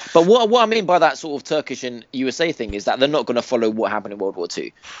again. But what I mean by that sort of Turkish and USA thing is that they're not going to follow what happened in World War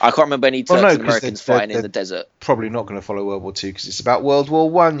II. I can't remember any Turks and Americans fighting in the desert. Probably not going to follow World War II because it's about World War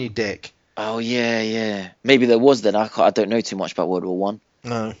One, you dick. Oh, yeah. Maybe there was then. I don't know too much about World War One.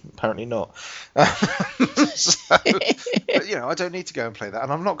 No, apparently not. So, but, I don't need to go and play that.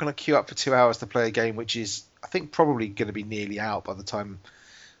 And I'm not going to queue up for 2 hours to play a game which is, I think, probably going to be nearly out by the time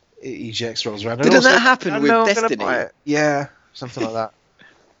EGX rolls around. Didn't that happen with Destiny? Yeah, something like that.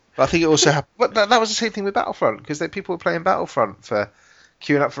 But I think it also happened. But that was the same thing with Battlefront, because people were playing Battlefront for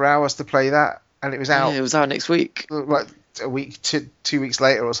queuing up for hours to play that, and it was out. Yeah, it was out next week. Like a week, 2 weeks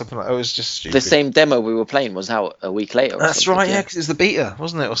later or something like that. It was just stupid. The same demo we were playing was out a week later. That's right, yeah, because it was the beta,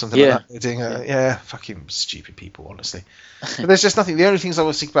 wasn't it, or something like that? They're doing fucking stupid people, honestly. But there's just nothing. The only things I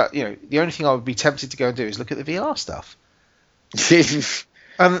was thinking about, the only thing I would be tempted to go and do is look at the VR stuff.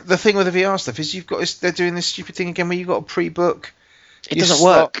 And the thing with the VR stuff is they're doing this stupid thing again where you've got to pre-book. It doesn't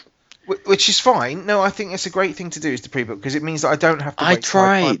work. Which is fine. No, I think it's a great thing to do is to pre-book because it means that I don't have to wait my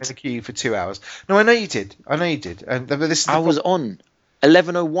time in the queue for 2 hours. No, I know you did. And I was on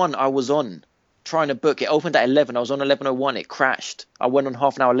 11:01. I was on trying to book. It opened at 11. I was on 11:01. It crashed. I went on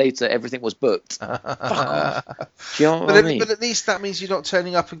half an hour later. Everything was booked. Fuck off. Do you know what I mean? But at least that means you're not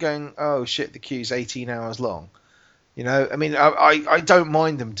turning up and going, oh shit, the queue's 18 hours long. I mean, I don't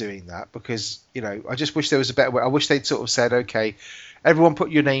mind them doing that because, I just wish there was a better way. I wish they'd sort of said, okay, everyone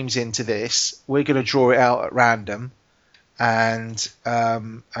put your names into this. We're going to draw it out at random and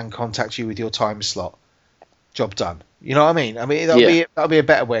contact you with your time slot. Job done. You know what I mean? I mean, that'll be a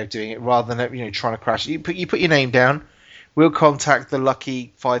better way of doing it rather than, trying to crash. You put your name down. We'll contact the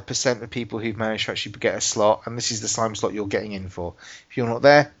lucky 5% of people who've managed to actually get a slot, and this is the time slot you're getting in for. If you're not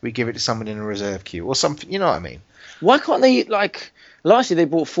there, we give it to someone in a reserve queue or something. You know what I mean? Why can't they, last year they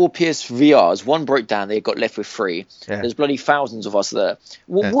bought 4 PSVRs, one broke down, they got left with 3. Yeah. There's bloody thousands of us there.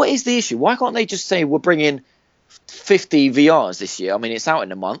 What is the issue? Why can't they just say we're bringing 50 VRs this year? I mean, it's out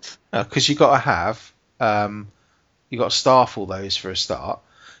in a month. Because you've got to have, you've got to staff all those for a start.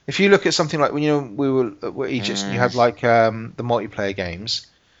 If you look at something like when we were at Egypt, you had the multiplayer games,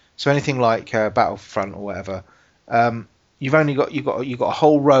 so anything like Battlefront or whatever, you've got a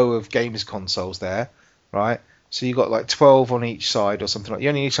whole row of games consoles there, right? So you've got 12 on each side or something like. You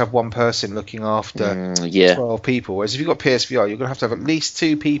only need to have one person looking after 12 people. Whereas if you've got PSVR, you're going to have at least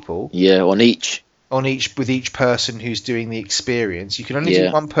 2 people. Yeah, on each with each person who's doing the experience. You can only do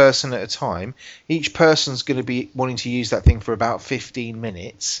one person at a time. Each person's going to be wanting to use that thing for about 15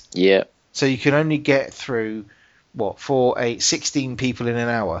 minutes. Yeah. So you can only get through 4, 8, 16 people in an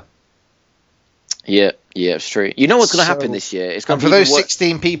hour. Yeah, it's true. You know what's going to happen this year? It's going to be for those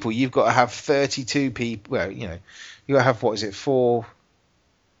 16 people, you've got to have 32 people. Well, you've got to have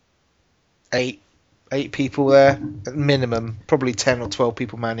 8 people there at minimum. Probably 10 or 12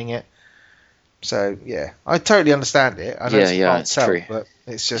 people manning it. So yeah, I totally understand it. I know it's true, but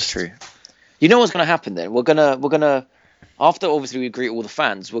it's just true. You know what's going to happen then? We're gonna after obviously we greet all the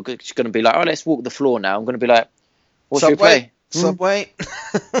fans, we're just going to be like, oh, let's walk the floor now. I'm going to be like, what should we play? Subway.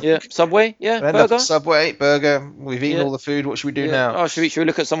 Yeah, Subway. Yeah, We'll end burger. up at Subway, burger. We've eaten all the food. What should we do now? Oh, should we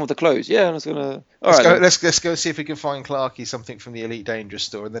look at some of the clothes? Yeah, I was gonna. Let's go see if we can find Clarky something from the Elite Dangerous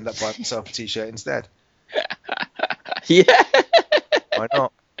store, and then let buy myself a t-shirt instead. Yeah. Why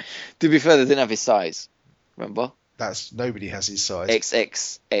not? To be fair, they didn't have his size. Remember? Nobody has his size.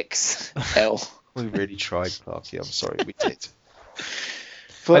 XXXL. We really tried, Clarky. I'm sorry, we did.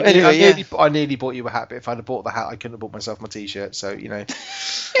 But I nearly bought you a hat, but if I'd have bought the hat, I couldn't have bought myself my t-shirt. So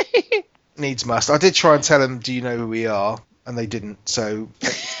needs must. I did try and tell them, "Do you know who we are?" And they didn't. So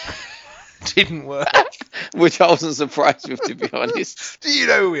it didn't work. Which I wasn't surprised with, to be honest. Do you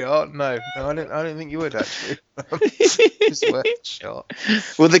know who we are? No, I don't think you would actually. It's worth a shot.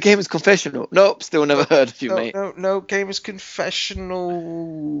 Well, the game is Confessional. Nope, still never heard of you, mate. No, game is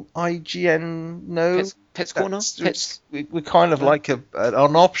Confessional. IGN. No. Pets Corner. Pets. We're kind of like an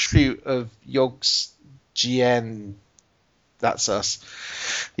offshoot of Yogg's GN. That's us.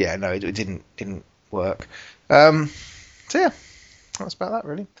 Yeah, no, it didn't work. So yeah, that's about that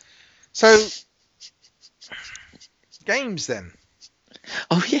really. So games then.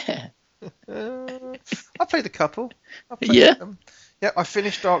 Oh yeah. I played a couple. Yeah. I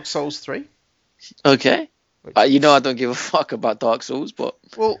finished Dark Souls 3. Okay. I don't give a fuck about Dark Souls, but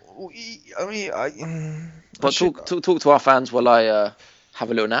talk to our fans while I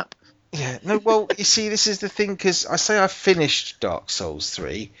have a little nap. Yeah, no, well, you see, this is the thing, because I say I finished Dark Souls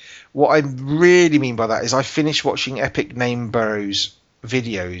 3. What I really mean by that is I finished watching Epic Name Burrow's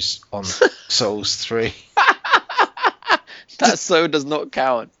videos on Souls 3. That does not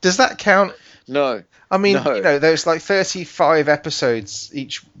count. Does that count? No. I mean, there's like 35 episodes,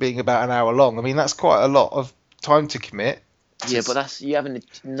 each being about an hour long. I mean, that's quite a lot of time to commit. Yeah, but you haven't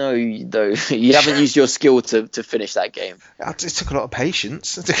used your skill to finish that game. It took a lot of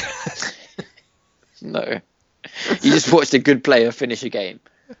patience. No. You just watched a good player finish a game.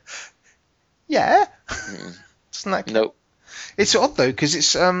 Yeah. Doesn't that count? Nope. It's odd though, because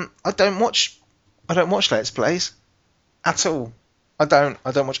it's I don't watch Let's Plays at all. I don't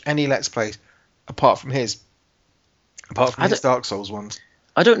watch any Let's Plays apart from his Dark Souls ones.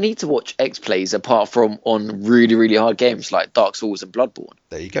 I don't need to watch X plays apart from on really, really hard games like Dark Souls and Bloodborne.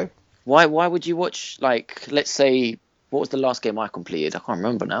 There you go. Why would you watch, like, let's say, what was the last game I completed? I can't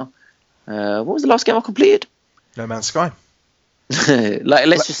remember now. What was the last game I completed? No Man's Sky.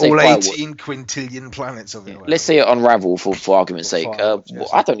 Let's just say all 18 quintillion planets of it. Let's say Unravel for argument's sake.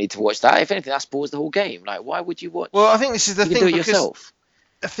 I don't need to watch that. If anything, that spoils the whole game. Like, why would you watch? Well, I think this is the thing. You can do it yourself.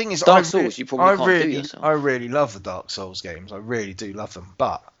 The thing is, Dark Souls, you probably can't do yourself. I really love the Dark Souls games. I really do love them,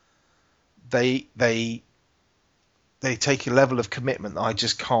 but they take a level of commitment that I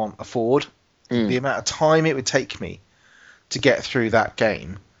just can't afford. The amount of time it would take me to get through that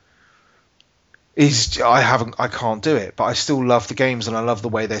game is I can't do it. But I still love the games, and I love the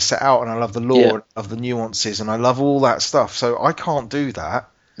way they're set out, and I love the lore, and I love the nuances, and I love all that stuff. So I can't do that.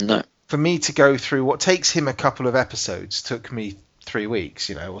 No. For me to go through what takes him a couple of episodes took me 3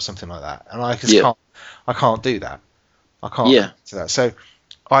 weeks, or something like that, and I just can't do that. I can't do that. So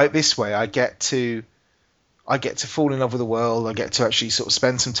I get to fall in love with the world. I get to actually sort of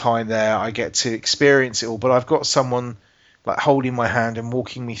spend some time there. I get to experience it all. But I've got someone like holding my hand and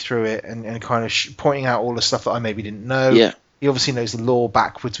walking me through it, and kind of pointing out all the stuff that I maybe didn't know. Yeah. He obviously knows the lore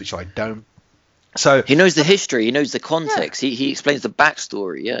backwards, which I don't. So he knows the history. He knows the context. He explains the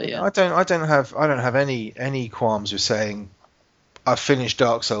backstory. Yeah. I don't have any qualms with saying I finished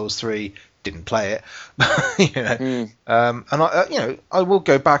Dark Souls 3, didn't play it, and I will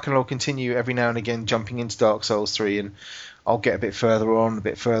go back and I'll continue every now and again jumping into Dark Souls 3, and I'll get a bit further on,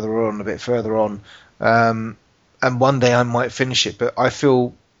 and one day I might finish it. But I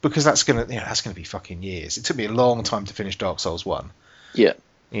feel, because that's gonna be fucking years. It took me a long time to finish Dark Souls 1. Yeah.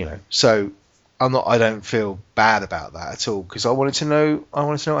 So I don't feel bad about that at all, because I wanted to know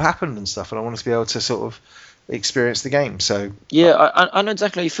what happened and stuff, and I wanted to be able to sort of experience the game. So yeah, I know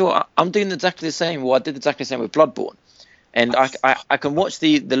exactly how you feel. I'm doing exactly the same. Well, I did exactly the same with Bloodborne, and I can watch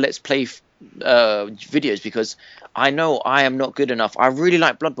the Let's Play videos, because I know I am not good enough. I really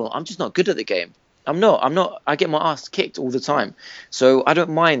like Bloodborne. I'm just not good at the game. I'm not. I get my ass kicked all the time, so I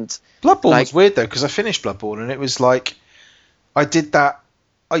don't mind. Bloodborne was weird though, because I finished Bloodborne and it was like I did that.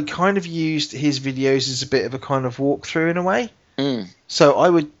 I kind of used his videos as a bit of a kind of walkthrough in a way. So I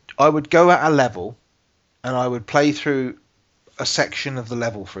would go at a level, and I would play through a section of the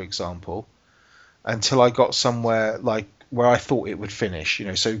level, for example, until I got somewhere like where I thought it would finish.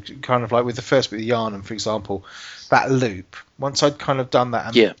 So kind of like with the first bit of Yarnum, for example, that loop. Once I'd kind of done that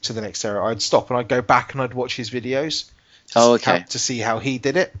and moved to the next area, I'd stop and I'd go back and I'd watch his videos to see how he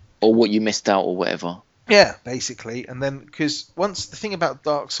did it, or what you missed out or whatever. Yeah, basically. And then, because once the thing about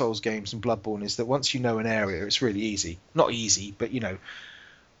Dark Souls games and Bloodborne is that once you know an area, it's really easy. Not easy, but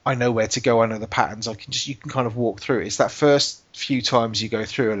I know where to go. I know the patterns. You can kind of walk through it. It's that first few times you go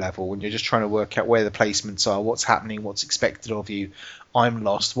through a level when you're just trying to work out where the placements are, what's happening, what's expected of you. I'm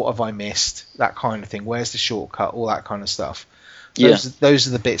lost. What have I missed? That kind of thing. Where's the shortcut? All that kind of stuff. Those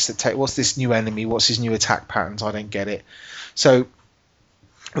are the bits that take. What's this new enemy? What's his new attack patterns? I don't get it. So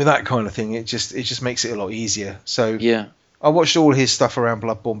with that kind of thing, it just makes it a lot easier. So yeah, I watched all his stuff around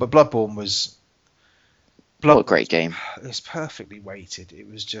Bloodborne, but Bloodborne was. What a great game. It was perfectly weighted. It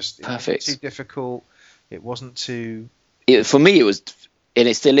was just perfect. It wasn't too difficult. It wasn't too. For me, it was, and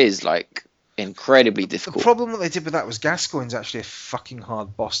it still is, like, incredibly difficult. The problem what they did with that was Gascoigne's actually a fucking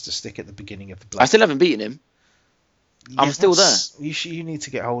hard boss to stick at the beginning of the Blood. I still haven't beaten him. Yeah, I'm still there. You need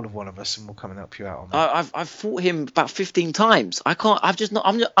to get hold of one of us, and we'll come and help you out on that. I've fought him about 15 times. I can't.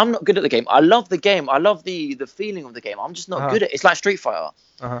 I'm not good at the game. I love the game. I love the feeling of the game. I'm just not good at it. It's like Street Fighter.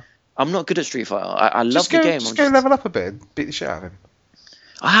 I'm not good at Street Fighter. I love the game. Just go level up a bit and beat the shit out of him.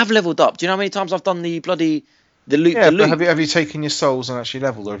 I have leveled up. Do you know how many times I've done the loot? Yeah, the loot? Have you taken your souls and actually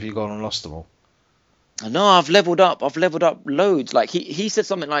leveled, or have you gone and lost them all? No, I've leveled up. I've leveled up loads. Like he said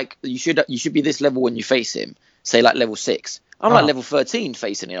something like you should be this level when you face him. Say like level 6. I'm like level 13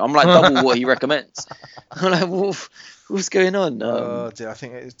 facing him. I'm like double what he recommends. I'm like, what's going on? Dude, I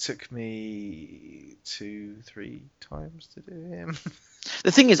think it took me 2-3 times to do him.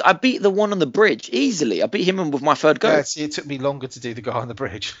 The thing is, I beat the one on the bridge easily. I beat him with my third go. Yeah, see, it took me longer to do the guy on the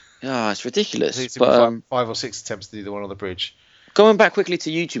bridge. Yeah, it's ridiculous. It took me 5 or 6 attempts to do the one on the bridge. Going back quickly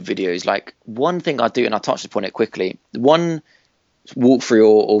to YouTube videos, like one thing I do, and I touched upon it quickly, one walkthrough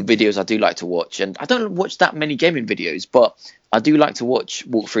or videos I do like to watch, and I don't watch that many gaming videos, but I do like to watch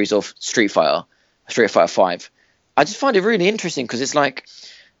walkthroughs of Street Fighter 5. I just find it really interesting because it's like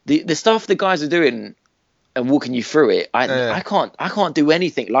the stuff the guys are doing and walking you through it. I can't do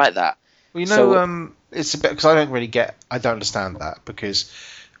anything like that. Well, it's a bit because I don't understand that because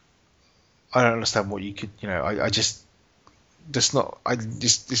I don't understand what you could,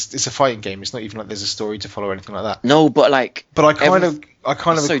 it's a fighting game. It's not even like there's a story to follow or anything like that. No, but I kind of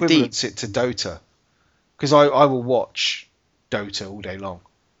equivalence it to Dota because I will watch Dota all day long.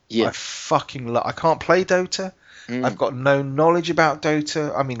 Yeah, I can't play Dota. I've got no knowledge about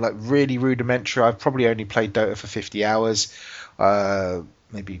Dota. I mean, like really rudimentary. I've probably only played Dota for 50 hours,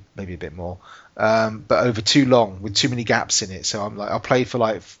 maybe a bit more, but over too long with too many gaps in it. So I'm like, I'll play for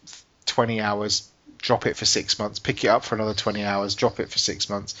like 20 hours. Drop it for 6 months, pick it up for another 20 hours, drop it for 6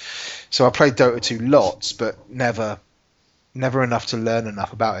 months. So I played Dota 2 lots, but never enough to learn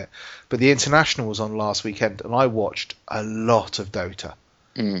enough about it. But the International was on last weekend, and I watched a lot of Dota.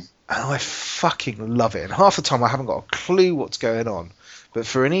 And I fucking love it. And half the time I haven't got a clue what's going on. But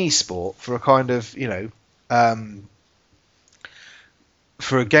for an esport, for a kind of,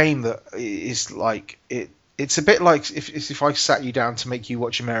 for a game that is like, it's a bit like if I sat you down to make you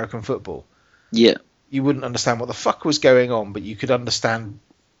watch American football. Yeah. You wouldn't understand what the fuck was going on, but you could understand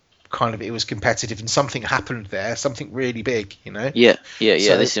kind of it was competitive and something happened there, something really big, Yeah,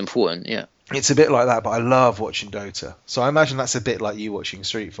 so this is important, yeah. It's a bit like that, but I love watching Dota. So I imagine that's a bit like you watching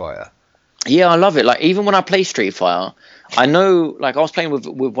Street Fighter. Yeah, I love it. Like, even when I play Street Fighter, I know, like, I was playing with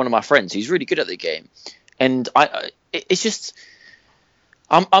one of my friends who's really good at the game. And it's just...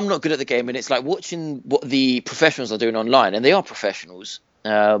 I'm not good at the game, and it's like watching what the professionals are doing online, and they are professionals.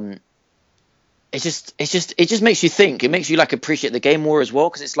 It just makes you think. It makes you like appreciate the game more as well,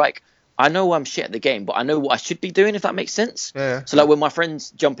 because it's like I know I'm shit at the game, but I know what I should be doing, if that makes sense. Yeah. So like when my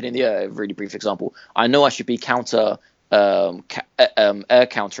friend's jumping in the air, a really brief example, I know I should be air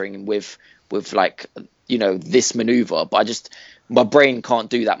countering with like this maneuver, but my brain can't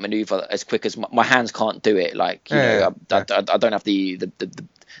do that maneuver as quick as my hands can't do it. Like I don't have the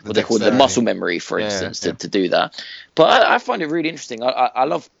what they call the muscle memory, for instance, to do that. But I find it really interesting. I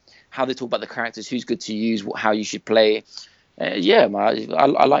love how they talk about the characters, who's good to use, how you should play. I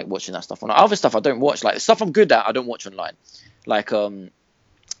like watching that stuff. Other stuff I don't watch, like stuff I'm good at, I don't watch online. Like Pro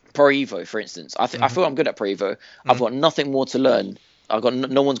Evo, for instance. I feel I'm good at Pro Evo. I've got nothing more to learn. I've got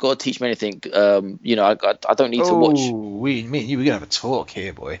no one's got to teach me anything. I don't need to watch. Me and you, we're gonna have a talk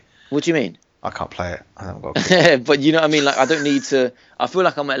here, boy. What do you mean? I can't play it. I haven't got. But you know what I mean. Like I don't need to. I feel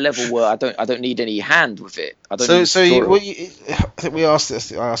like I'm at a level where I don't need any hand with it. I don't. I think I asked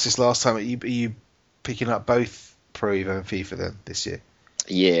this last time. Are you picking up both Pro Evo and FIFA then this year?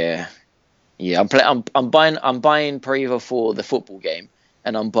 Yeah. I'm buying Pro Evo for the football game,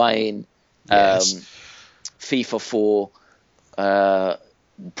 and I'm buying FIFA for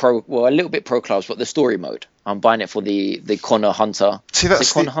a little bit pro clubs, but the story mode. I'm buying it for the Connor Hunter. See, that's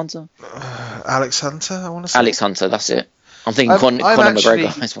Is it Connor Hunter? Alex Hunter, I want to say. Alex Hunter, that's it. I'm thinking Conor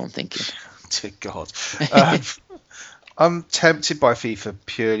McGregor. That's what I'm thinking. Dear God. I'm tempted by FIFA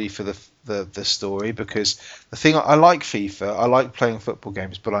purely for the story, because the thing, I like FIFA, I like playing football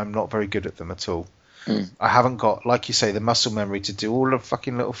games, but I'm not very good at them at all. I haven't got, like you say, the muscle memory to do all the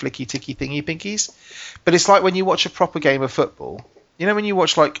fucking little flicky ticky thingy pinkies. But it's like when you watch a proper game of football, you know, when you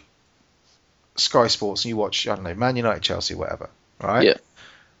watch like Sky Sports and you watch, I don't know, Man United, Chelsea, whatever, right? Yeah.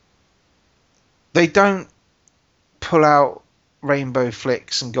 They don't pull out rainbow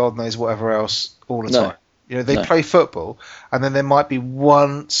flicks and God knows whatever else all the time. You know, they play football, and then there might be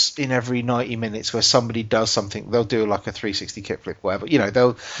once in every 90 minutes where somebody does something. They'll do like a 360 kickflip, whatever. You know,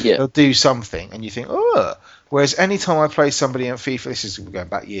 they'll do something, and you think, oh. Whereas anytime I play somebody in FIFA, this is going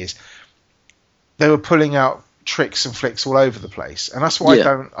back years, they were pulling out tricks and flicks all over the place, and that's why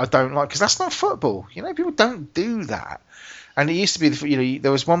I don't like, because that's not football. You know, people don't do that. And it used to be, you know,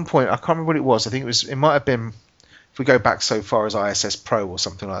 there was one point, I can't remember what it was. I think it might have been, if we go back so far as ISS Pro or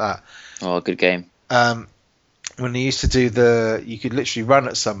something like that. Oh, good game. When they used to do you could literally run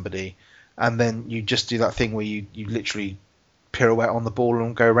at somebody, and then you just do that thing where you literally pirouette on the ball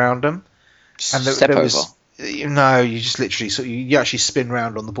and go around them. And no, you just literally you actually spin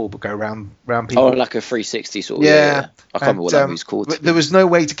round on the ball but go round people. Oh, like a 360 sort of. Yeah. I can't remember what that was called. But there was no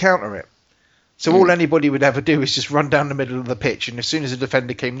way to counter it. So all anybody would ever do is just run down the middle of the pitch, and as soon as a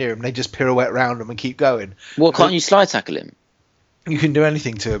defender came near him, they just pirouette round him and keep going. Well, can't you slide tackle him? You can do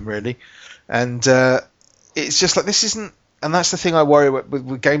anything to him, really. And it's just like, this isn't, and that's the thing I worry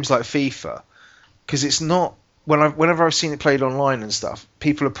with games like FIFA, because it's not, whenever I've seen it played online and stuff,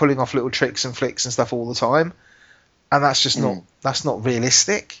 people are pulling off little tricks and flicks and stuff all the time, and that's just not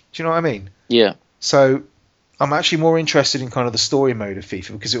realistic. Do you know what I mean? Yeah. So I'm actually more interested in kind of the story mode of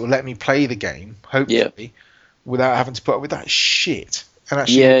FIFA, because it will let me play the game, hopefully, without having to put up with that shit, and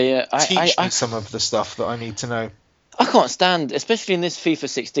actually teach me some of the stuff that I need to know. I can't stand, especially in this FIFA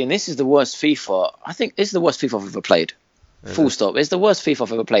 16. This is the worst FIFA. I think this is the worst FIFA I've ever played. Full stop. It's the worst FIFA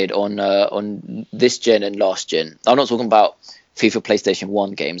I've ever played on this gen and last gen. I'm not talking about FIFA PlayStation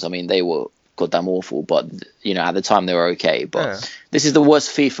 1 games. I mean, they were goddamn awful, but you know, at the time they were okay. But this is the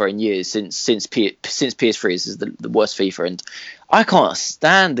worst FIFA in years since PS3. This is the worst FIFA, and I can't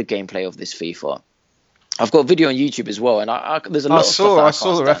stand the gameplay of this FIFA. I've got a video on YouTube as well, and there's a lot of stuff I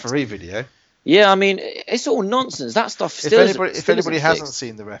saw the referee video. Yeah, I mean, it's all nonsense. That stuff still. If anybody hasn't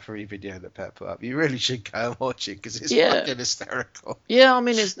seen the referee video that Pet put up, you really should go and watch it, because it's fucking hysterical. Yeah, I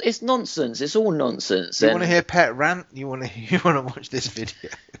mean, it's nonsense. It's all nonsense. You want to hear Pet rant? You want to watch this video?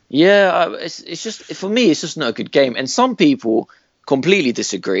 Yeah, it's just, for me, it's just not a good game. And some people completely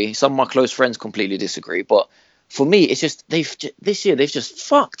disagree. Some of my close friends completely disagree. But for me, it's just this year they've just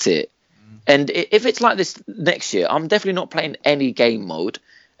fucked it. And if it's like this next year, I'm definitely not playing any game mode.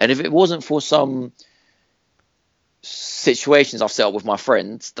 And if it wasn't for some situations I've set up with my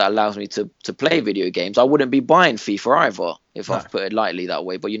friends that allows me to play video games, I wouldn't be buying FIFA either, if I've put it lightly that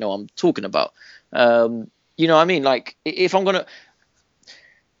way. But you know what I'm talking about. You know what I mean? Like, if I'm going to...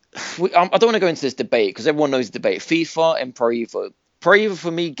 I don't want to go into this debate, because everyone knows the debate. FIFA and Pro Evo. Pro Evo, for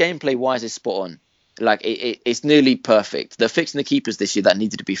me, gameplay-wise, is spot on. Like, it's nearly perfect. They're fixing the keepers this year that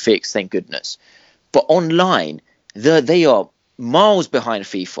needed to be fixed, thank goodness. But online, they are miles behind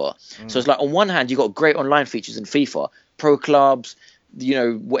FIFA. So it's like, on one hand, you got great online features in FIFA, pro clubs, you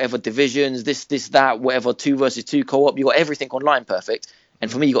know, whatever divisions, this that, whatever 2 versus 2 co-op, you got everything online perfect. And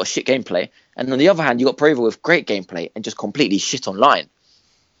for me, you got shit gameplay. And on the other hand, you got Pro Evo with great gameplay and just completely shit online.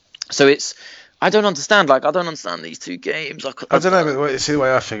 So I don't understand these two games. I don't know, but see, the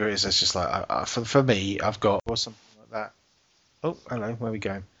way I figure it is, it's just like, for me, I've got something like that. Oh, hello, where are we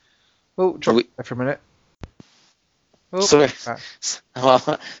going? Oh, drop it there for a minute. Oh, sorry.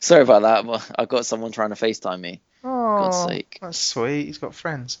 Well, sorry about that, but I got someone trying to FaceTime me. Oh, God's sake. That's sweet. He's got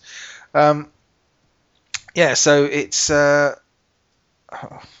friends. Yeah, so it's what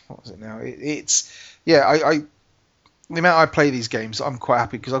was it now? The amount I play these games, I'm quite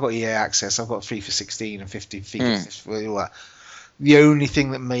happy, because I've got EA access. I've got FIFA 16 and FIFA all that. The only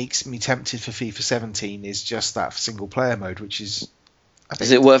thing that makes me tempted for FIFA 17 is just that single player mode, which is...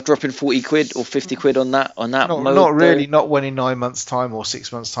 Is it worth dropping 40 quid or 50 quid on that mode? Not really, not when in 9 months' time or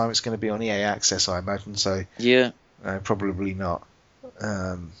 6 months' time it's going to be on EA access, I imagine. So yeah, probably not.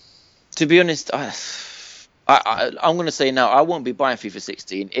 To be honest, I'm going to say now, I won't be buying FIFA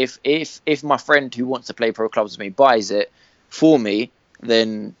 16. If my friend who wants to play pro clubs with me buys it for me,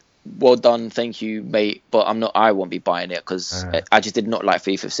 then well done, thank you, mate. But I won't be buying it, because I just did not like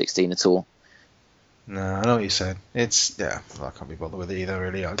FIFA 16 at all. No, I know what you're saying. It's I can't be bothered with it either,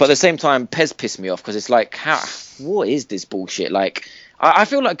 really. But at the same time, PES pissed me off because it's like, what is this bullshit? Like, I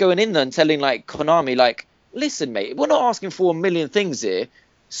feel like going in there and telling like Konami, like, listen, mate, we're not asking for a million things here.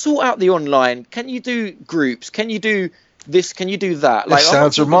 Sort out the online. Can you do groups? Can you do this? Can you do that? This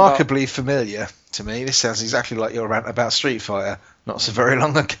sounds remarkably familiar to me. This sounds exactly like your rant about Street Fighter not so very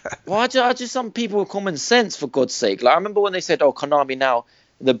long ago. Well, I just some people with common sense, for God's sake. Like, I remember when they said, "Oh, Konami now."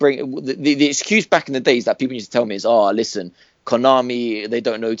 The excuse back in the days that people used to tell me is, "Oh, listen, Konami, they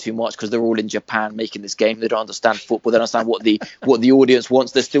don't know too much because they're all in Japan making this game. They don't understand football. They don't understand what the audience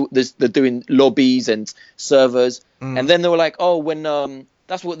wants. They're doing lobbies and servers." And then they were like, "Oh, when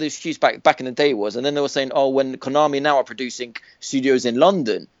that's what the excuse back in the day was." And then they were saying, "Oh, when Konami now are producing studios in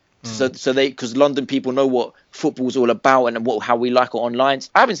London, so they because London people know what football's all about and how we like it online."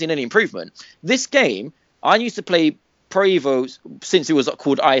 I haven't seen any improvement. This game, I used to play Pro Evo since it was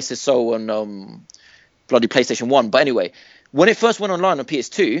called ISSO on bloody PlayStation 1. But anyway, when it first went online on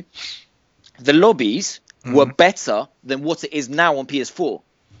PS2, the lobbies were better than what it is now on PS4.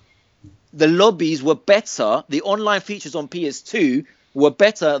 The lobbies were better. The online features on PS2 were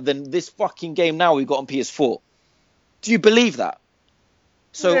better than this fucking game now we got on PS4. Do you believe that?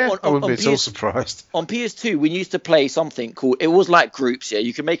 So I wouldn't be at all surprised. On PS2, we used to play something called, it was like groups, yeah.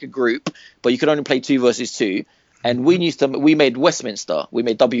 You could make a group, but you could only play 2 versus 2. And we made Westminster. We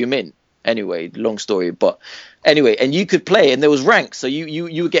made WMin. Anyway, long story. But anyway, and you could play, and there was ranks. So you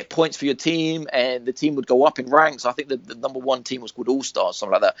would get points for your team, and the team would go up in ranks. I think the number 1 team was called All Stars,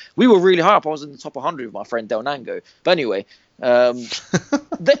 something like that. We were really high up. I was in the top 100 with my friend Del Nango. But anyway,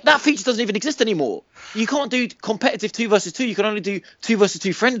 that feature doesn't even exist anymore. You can't do competitive 2 versus 2. You can only do 2 versus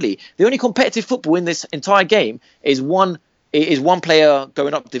 2 friendly. The only competitive football in this entire game is one player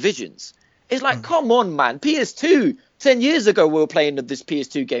going up divisions. It's like, come on, man. PS2. 10 years ago, we were playing this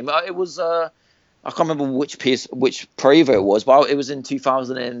PS2 game. It was I can't remember which Pro Evo it was, but it was in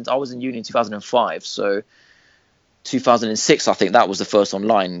 2000. And I was in uni in 2005, so 2006, I think that was the first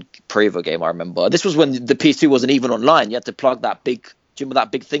online Pro Evo game I remember. This was when the PS2 wasn't even online. You had to plug that big. Do you remember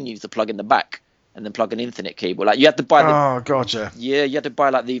that big thing you used to plug in the back and then plug an Ethernet cable? Like you had to buy. Gotcha. Yeah, you had to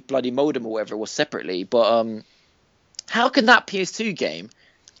buy like the bloody modem or whatever it was separately. But how can that PS2 game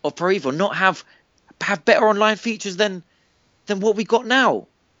of Pro Evo not have better online features than what we got now?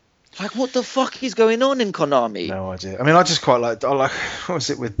 Like, what the fuck is going on in Konami? No idea. I mean, I just quite like. What was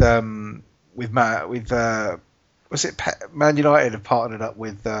it with Man United have partnered up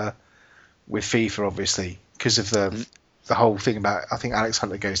with FIFA, obviously, because of the whole thing about. I think Alex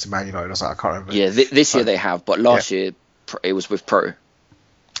Hunter goes to Man United. I was like, I can't remember. Yeah, this year they have, but last year it was with Pro.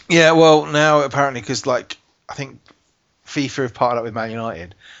 Yeah, well, now apparently because I think FIFA have partnered up with Man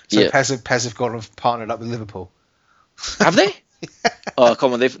United, so PES have gone and partnered up with Liverpool. Have they? Oh,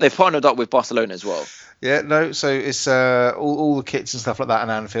 come on, they've partnered up with Barcelona as well. Yeah, no, so it's all the kits and stuff like that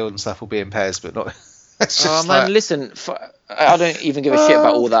and Anfield and stuff will be in PES, but not. Oh man, listen, I don't even give a shit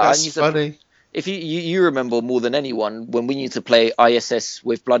about all that. That's funny. If you remember more than anyone when we used to play ISS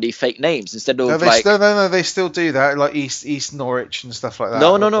with bloody fake names instead of no, they still do that, like East Norwich and stuff like that.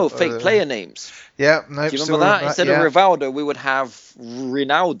 No, fake player names. Yeah, no. Do you remember that? Instead of Rivaldo, we would have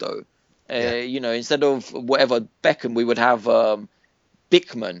Ronaldo. Instead of whatever Beckham, we would have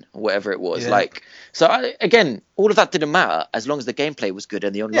Bickman or whatever it was. Again, all of that didn't matter as long as the gameplay was good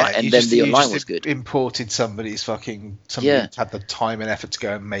and the online, the online was good. Imported somebody had the time and effort to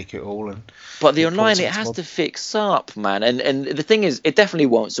go and make it all. But the online, it has to fix up, man. And the thing is, it definitely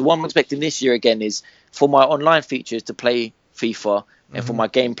won't. So what I'm expecting this year again is for my online features to play FIFA, and for my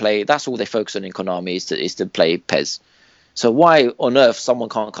gameplay, that's all they focus on in Konami is to play PES. So why on earth someone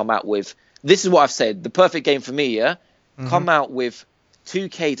can't come out with, this is what I've said, the perfect game for me, come out with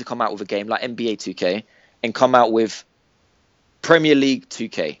 2K to come out with a game like NBA 2K and come out with Premier League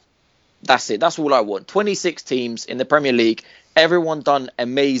 2K. That's it. That's all I want. 26 teams in the Premier League, everyone done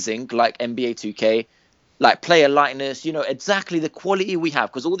amazing like NBA 2K, like player likeness, exactly the quality we have,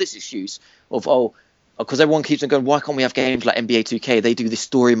 because all this excuse of, because everyone keeps on going, why can't we have games like NBA 2K? They do this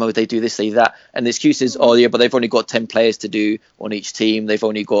story mode, they do this, they do that. And the excuse is, but they've only got 10 players to do on each team. They've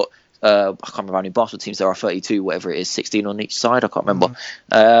only got, I can't remember how many basketball teams there are, 32, whatever it is, 16 on each side. I can't remember.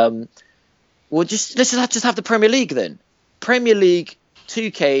 Well, let's just have the Premier League then. Premier League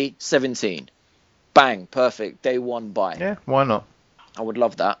 2K17. Bang, perfect. Day one, buy. Yeah, why not? I would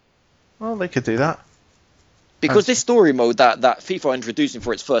love that. Well, they could do that. Because this story mode that FIFA are introducing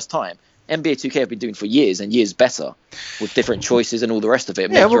for its first time, NBA 2K have been doing for years and years better, with different choices and all the rest of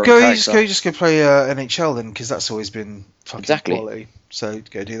it. Yeah, well, just go play NHL then, because that's always been fucking quality. So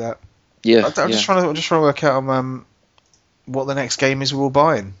go do that. Yeah, I'm just trying to work out what the next game is we're all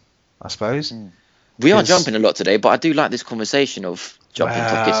buying, I suppose. We are jumping a lot today, but I do like this conversation of jumping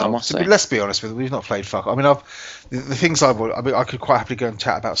topics, I must say. Let's be honest with you, we've not played fuck. I mean, the things I could quite happily go and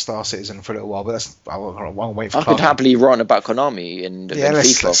chat about Star Citizen for a little while, but I won't wait for I could happily run about Konami and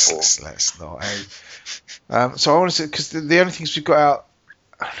FIFA. Let's not. So I want to, because the only things we've got out,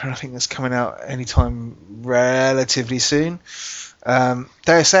 I don't think that's coming out anytime relatively soon.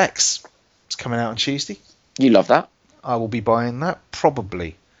 Deus Ex is coming out on Tuesday. You love that. I will be buying that,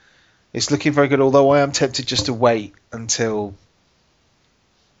 probably. It's looking very good, although I am tempted just to wait until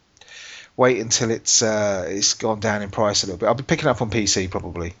it's gone down in price a little bit. I'll be picking up on PC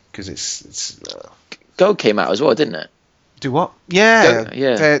probably, because it's Go came out as well, didn't it? Do what? Yeah, Go,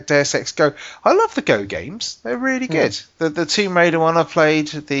 yeah. Deus Ex Go. I love the Go games. They're really good. The Tomb Raider one I played,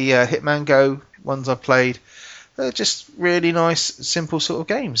 the Hitman Go ones I played, they're just really nice, simple sort of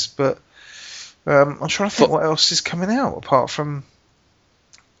games. But I'm trying to think what else is coming out apart from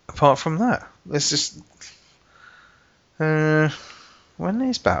that. There's just when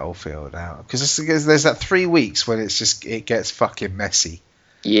is Battlefield out? Because there's that 3 weeks when it gets fucking messy.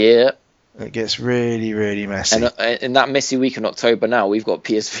 Yeah. It gets really, really messy. And in that messy week in October now, we've got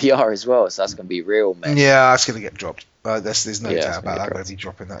PSVR as well, so that's going to be real messy. Yeah, that's going to get dropped. There's no doubt about that. I'm going to be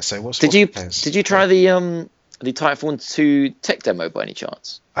dropping that. So did you try the Titanfall 2 tech demo by any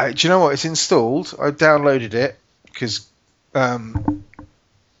chance? Do you know what? It's installed. I downloaded it because I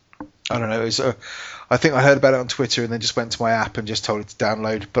don't know. I think I heard about it on Twitter and then just went to my app and just told it to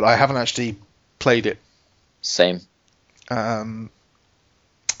download. But I haven't actually played it. Same.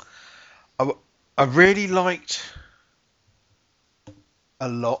 I really liked a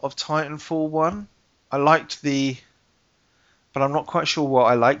lot of Titanfall 1. I liked but I'm not quite sure what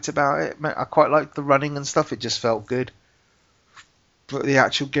I liked about it. I quite liked the running and stuff. It just felt good. But the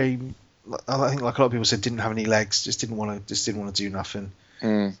actual game, I think, like a lot of people said, didn't have any legs. Just didn't want to do nothing.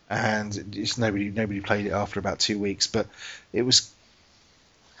 And just nobody played it after about 2 weeks. But it was,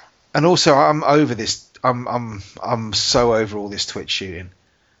 and also I'm over this. I'm so over all this Twitch shooting.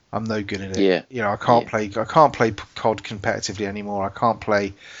 I'm no good at it. Yeah. You know, I can't play COD competitively anymore. I can't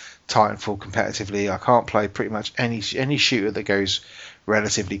play Titanfall competitively. I can't play pretty much any shooter that goes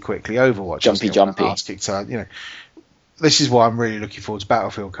relatively quickly. Overwatch, jumpy. So, you know, this is why I'm really looking forward to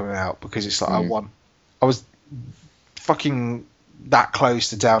Battlefield coming out, because it's like I was fucking that close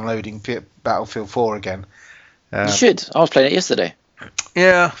to downloading Battlefield 4 again. You should. I was playing it yesterday.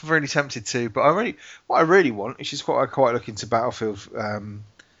 Yeah, I'm really tempted to, but what I really want, which is what I quite look into Battlefield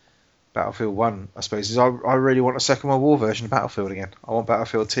 1, I suppose, is I really want a Second World War version of Battlefield again. I want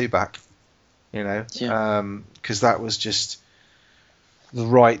Battlefield 2 back, you know, because that was just the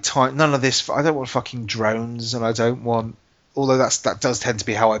right time. None of this. I don't want fucking drones, and I don't want. Although that does tend to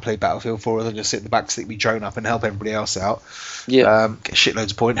be how I play Battlefield 4, and just sit in the back, stick me drone up, and help everybody else out. Yeah. Get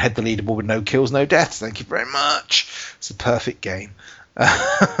shitloads of point, head the leaderboard with no kills, no deaths. Thank you very much. It's a perfect game.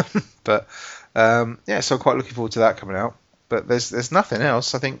 But so I'm quite looking forward to that coming out. But there's nothing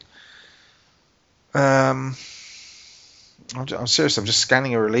else. I think. I'm serious. I'm just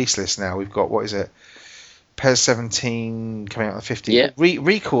scanning a release list now. We've got, what is it? PES 17 coming out on the 15th. Yeah.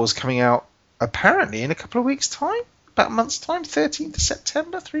 Recall's coming out apparently in a couple of weeks' time, about a month's time, 13th of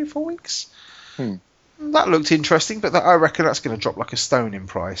September, 3 or 4 weeks. That looked interesting, but I reckon that's going to drop like a stone in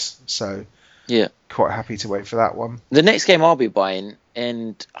price. So yeah, quite happy to wait for that one. The next game I'll be buying,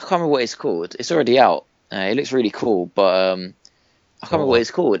 and I can't remember what it's called. It's already out. It looks really cool, but I can't remember what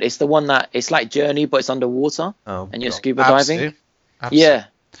it's called. It's the one that it's like Journey, but it's underwater, and you're scuba diving. Abzu.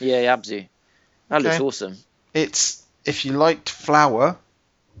 Yeah, Abzu. That looks awesome. It's, if you liked Flower,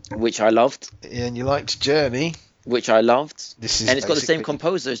 which I loved, and you liked Journey, which I loved, and it's got the same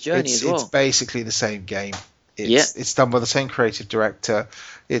composer as Journey as well. It's basically the same game. It's done by the same creative director.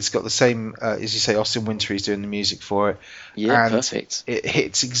 It's got the same, as you say, Austin Wintory's doing the music for it. Yeah, and perfect. It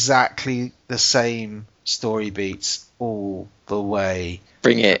hits exactly the same story beats all the way.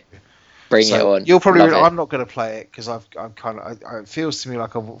 Bring it on. You'll probably. I'm not going to play it because I'm kind of. It feels to me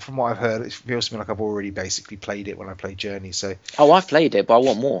like from what I've heard, it feels to me like I've already basically played it when I played Journey. So. Oh, I've played it, but I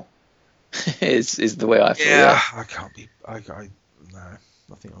want more. is the way I feel. Yeah, I can't be. No, I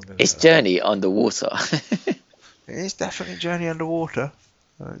think I'm going to. It's Journey underwater. It is definitely Journey underwater.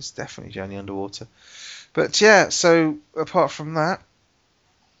 It's definitely Journey underwater. But yeah, so apart from that,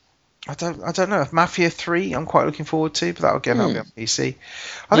 I don't know. If Mafia 3, I'm quite looking forward to, but that'll be on PC.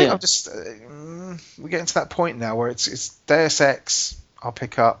 I think I'm just we're getting to that point now where it's Deus Ex I'll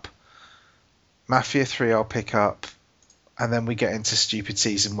pick up, Mafia 3 I'll pick up, and then we get into Stupid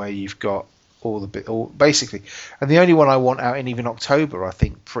Season where you've got all basically, and the only one I want out in even October, I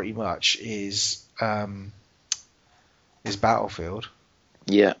think, pretty much is Battlefield.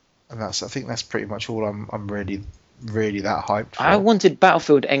 Yeah. And I think that's pretty much all I'm really that hyped for. I wanted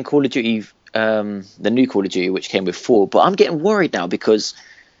Battlefield and Call of Duty, the new Call of Duty, which came with 4, but I'm getting worried now because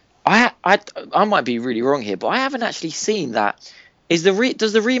I might be really wrong here, but I haven't actually seen that. Does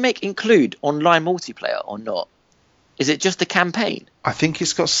the remake include online multiplayer or not? Is it just the campaign? I think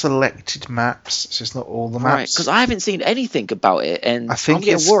it's got selected maps, so it's not all the maps. Right, because I haven't seen anything about it, and I'm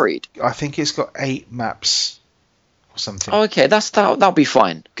getting worried. I think it's got 8 maps or something. Oh, okay, that'll be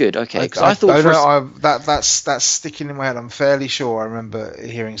fine. Good, okay. Because I thought that's sticking in my head. I'm fairly sure I remember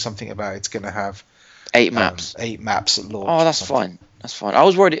hearing something about it's going to have 8 maps. 8 maps at launch. Oh, that's fine. That's fine. I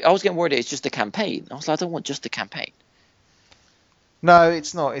was getting worried it's just the campaign. I was like, I don't want just the campaign. No,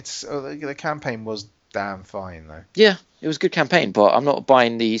 it's not. It's the campaign was damn fine though. Yeah, it was a good campain, but I'm not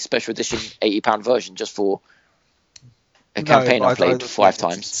buying the special edition £80 version just for a campaign I played 5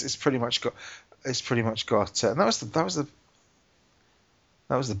 times. It's pretty much got. And that was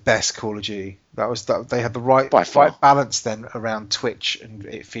the best Call of Duty. They had the right balance then around Twitch and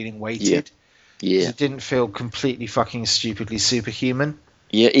it feeling weighted. Yeah. It didn't feel completely fucking stupidly superhuman.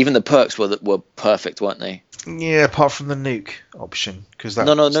 Yeah, even the perks were perfect, weren't they? Yeah, apart from the nuke option, because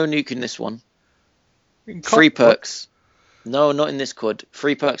no nuke in this one. Free perks. No, not in this COD.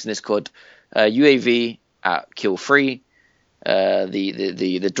 Free perks in this COD. UAV at kill free.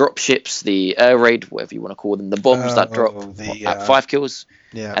 The drop ships, the air raid, whatever you want to call them, the bombs that drop at 5 kills.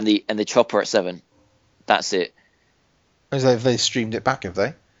 Yeah. And the chopper at 7. That's it. Have they streamed it back? Have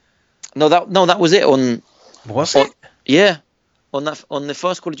they? No, that was it on. Was it? Yeah. On the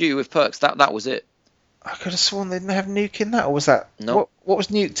first Call of Duty with perks, that was it. I could have sworn they didn't have nuke in that, or was that? No. What was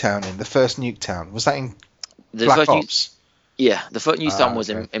Nuketown in? The first Nuketown was that in the Black Ops? Yeah, the first Nuketown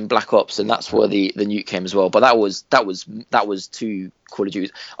was in Black Ops, and that's where the nuke came as well. But that was 2 Call of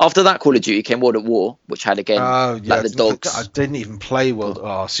Duty. After that Call of Duty came World at War, which had again the dogs. I didn't even play World.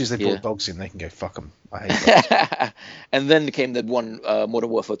 Oh, as soon as they brought dogs in, they can go fuck them. I hate dogs. And then came the one Modern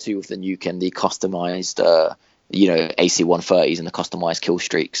Warfare 2 with the nuke and the customized, AC-130s and the customized kill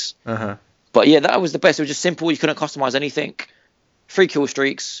streaks. But yeah, that was the best. It was just simple. You couldn't customize anything. 3 kill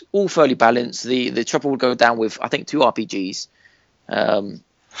streaks, all fairly balanced. The chopper would go down with, I think, 2 RPGs.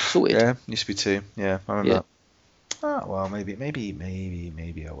 Sorted. Yeah, used to be 2. Yeah, I remember that. Oh, well, maybe I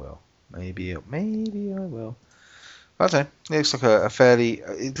will. Maybe I will. I don't know.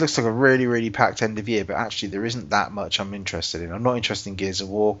 It looks like a really, really packed end of year, but actually there isn't that much I'm interested in. I'm not interested in Gears of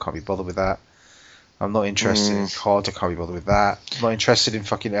War. Can't be bothered with that. I'm not interested in COD. I can't be bothered with that. I'm not interested in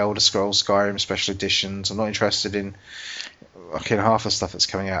fucking Elder Scrolls Skyrim special editions. I'm not interested in fucking half the stuff that's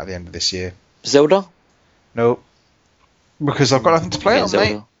coming out at the end of this year. Zelda? Nope. Because I've got nothing to play on,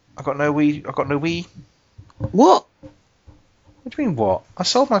 mate. I've got no Wii. What? What do you mean what? I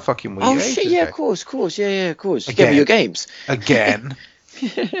sold my fucking Wii. Oh shit! Yeah, of course. Yeah, of course. Again. Give me your games. Again.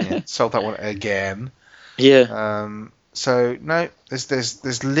 Yeah, sold that one again. Yeah. So no,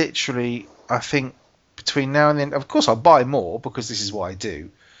 there's literally, I think, between now and then, of course I'll buy more because this is what I do,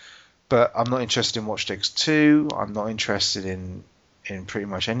 but I'm not interested in Watch Dogs 2. I'm not interested in pretty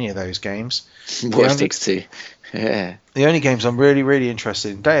much any of those games. Watch Dogs 2. Yeah. The only games I'm really, really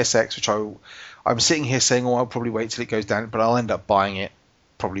interested in, Deus Ex, which I'm sitting here saying, I'll probably wait till it goes down, but I'll end up buying it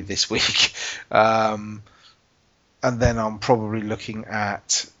probably this week. And then I'm probably looking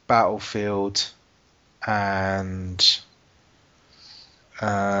at Battlefield and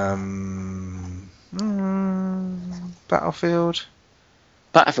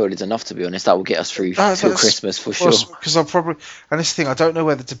Battlefield is enough, to be honest. That will get us through Christmas for sure. Because I'll probably, and this thing, I don't know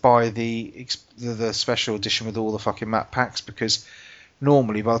whether to buy the special edition with all the fucking map packs, because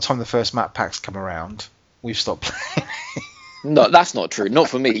normally by the time the first map packs come around, we've stopped playing. No, that's not true. Not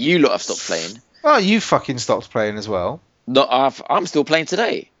for me. You lot have stopped playing. Oh, you fucking stopped playing as well. No, I'm still playing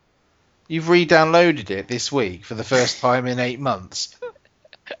today. You've re-downloaded it this week for the first time in 8 months.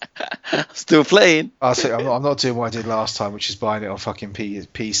 Still playing. I'm not doing what I did last time, which is buying it on fucking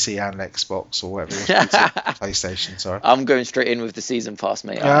PC and Xbox or whatever. PlayStation, sorry. I'm going straight in with the season pass,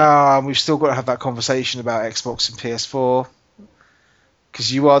 mate. We've still got to have that conversation about Xbox and PS4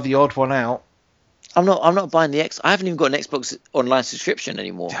 because you are the odd one out. I'm not buying the X. I haven't even got an Xbox online subscription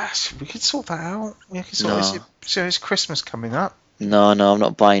anymore. Yes, we could sort that out. It's Christmas coming up. No, I'm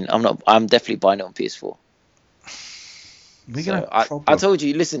not buying. I'm definitely buying it on PS4. I told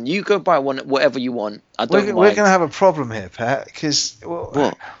you, listen, you go buy one, whatever you want. We're going to have a problem here, Pat, because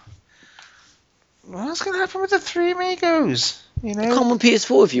what? What's going to happen with the 3 amigos? You know, come on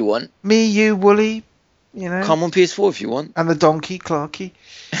PS4 if you want. Me, you, Wooly. You know, come on PS4 if you want. And the donkey, Clarky.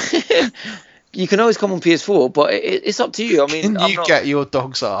 You can always come on PS4, but it's up to you. I mean, can you get your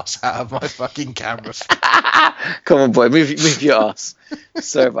dog's ass out of my fucking camera? Come on, boy, move your ass.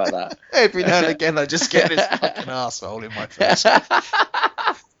 Sorry about that. Every now and again, I just get this fucking asshole in my face,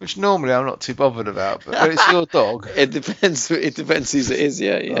 which normally I'm not too bothered about. But when it's your dog, it depends. It depends whose it is.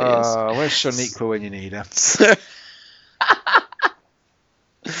 Yeah. Where's Shaniqua when you need her?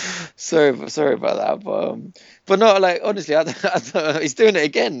 Sorry about that, but no, like honestly, he's doing it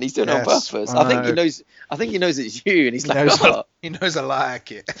again. He's doing it on purpose. I think he knows. I think he knows it's you, and he knows I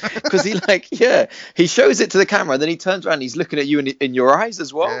like it because he shows it to the camera, and then he turns around, and he's looking at you in your eyes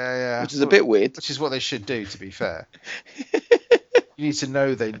as well, which is a bit weird. Which is what they should do, to be fair. You need to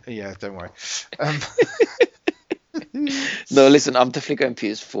know don't worry. No, listen, I'm definitely going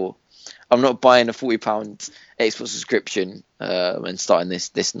PS4. I'm not buying a £40 Xbox subscription and starting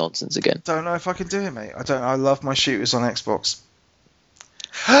this nonsense again. Don't know if I can do it, mate. I love my shooters on Xbox.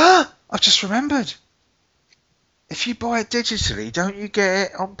 I've just remembered. If you buy it digitally, don't you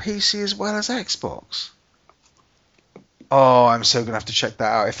get it on PC as well as Xbox? Oh, I'm so gonna have to check that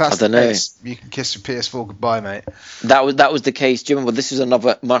out. If that's the case, you can kiss your PS4 goodbye, mate. That was the case. Do you remember? This was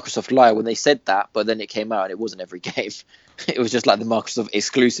another Microsoft lie when they said that, but then it came out and it wasn't every game. It was just like the Microsoft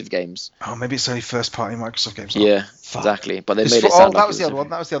exclusive games. Oh, maybe it's only first party Microsoft games. Yeah, exactly. But they made it sound that was the other one.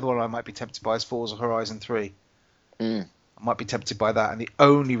 That was the other one I might be tempted by is Forza Horizon 3. I might be tempted by that, and the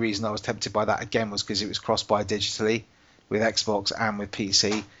only reason I was tempted by that again was because it was cross-buy digitally with Xbox and with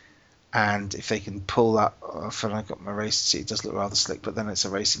PC. And if they can pull that off, and I got my race seat, it does look rather slick, but then it's a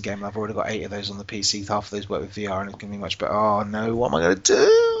racing game. I've already got 8 of those on the PC. Half of those work with VR, and it's going to be much better. Oh no, what am I going to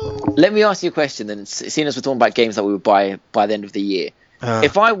do? Let me ask you a question then. Seeing as we're talking about games that we would buy by the end of the year,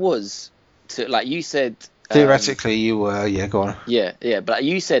 if I was to, like you said, theoretically you were, go on. Yeah, but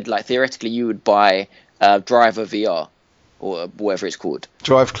you said like theoretically you would buy Driver VR or whatever it's called.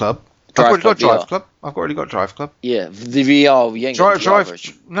 Drive Club. I've already got Drive Club. I've already got Drive Club. Yeah, the VR. You ain't got the VR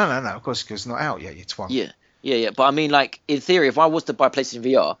version. No. Of course, because it's not out yet. It's one. Yeah. But I mean, like in theory, if I was to buy PlayStation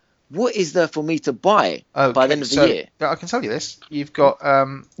VR, what is there for me to buy by the end of the year? I can tell you this. You've got.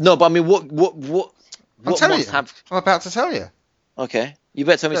 No, but I mean, what must have? I'm about to tell you. Okay, you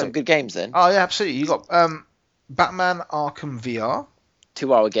better tell me some good games then. Oh yeah, absolutely. You got Batman Arkham VR.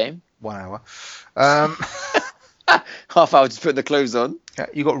 2-hour game. 1 hour. Half hour just putting the clothes on. Yeah,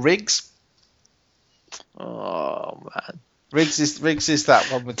 you got Riggs. Oh man, Riggs is that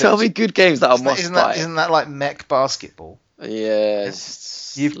one with. Tell me good games that I must buy. Isn't that like mech basketball?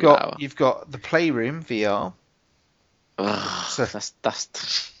 Yes. You've got the Playroom VR. So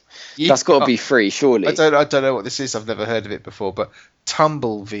that's got to be free, surely. I don't know what this is. I've never heard of it before. But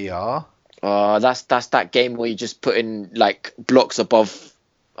Tumble VR. Oh, that's that game where you just put in like blocks above.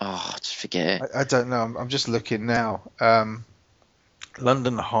 Oh, just forget it. I don't know. I'm just looking now.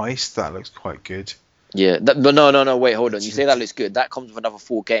 London Heist. That looks quite good. Yeah, but no. Wait, hold on. You say that looks good. That comes with another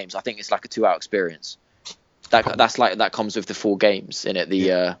 4 games. I think it's like a 2-hour experience. That comes with the 4 games in it.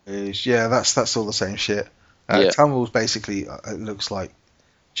 That's all the same shit. Tumble's basically it looks like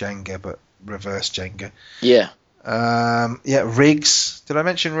Jenga, but reverse Jenga. Yeah. Riggs. Did I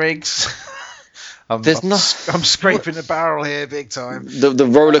mention Riggs? I'm scraping the barrel here, big time. The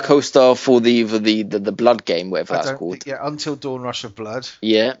roller coaster for the blood game, whatever that's called. Until Dawn Rush of Blood.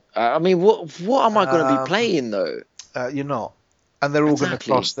 Yeah, I mean, what am I going to be playing though? You're not, and they're all going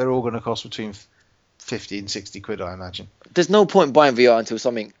to cost between 50 and 60 quid, I imagine. There's no point buying VR until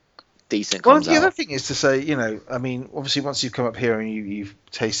something decent comes out. Well, the other thing is to say, I mean, obviously once you've come up here and you've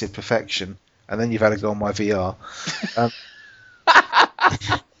tasted perfection, and then you've had a go on my VR.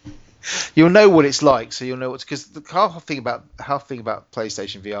 You'll know what it's like, so you'll know what's because the half thing about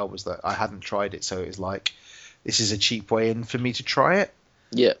PlayStation VR was that I hadn't tried it, so it was like this is a cheap way in for me to try it.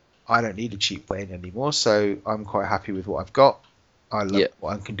 Yeah, I don't need a cheap way in anymore, so I'm quite happy with what I've got. I love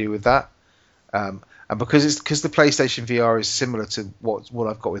what I can do with that, and because the PlayStation VR is similar to what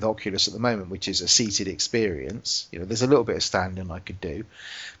I've got with Oculus at the moment, which is a seated experience. There's a little bit of standing I could do,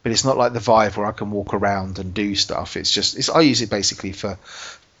 but it's not like the Vive where I can walk around and do stuff. I use it basically for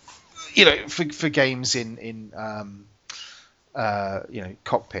games in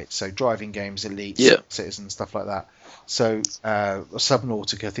cockpit, so driving games, Elite, Citizen, stuff like that. So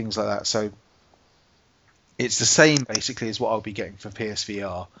Subnautica, things like that. So it's the same basically as what I'll be getting for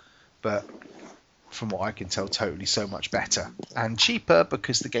PSVR, but from what I can tell, totally so much better and cheaper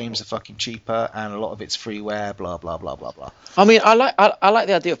because the games are fucking cheaper and a lot of it's freeware. Blah blah blah blah blah. I mean, I like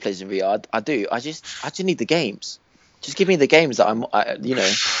the idea of PlayStation VR. I do. I just need the games. Just give me the games that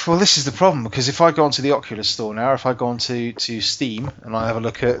Well, this is the problem because if I go onto the Oculus store now, if I go onto Steam and I have a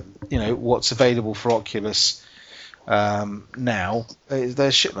look at what's available for Oculus now, there's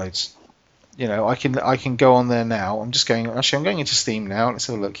shitloads. I can go on there now. I'm going into Steam now. Let's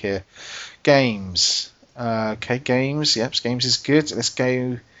have a look here. Games. Okay, games. Yep, games is good. Let's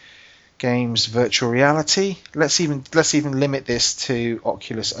go. Games, virtual reality. Let's even limit this to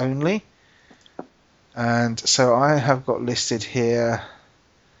Oculus only. And so I have got listed here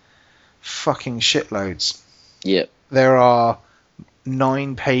fucking shitloads. Yep. There are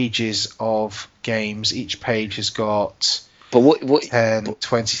 9 pages of games. Each page has got 10,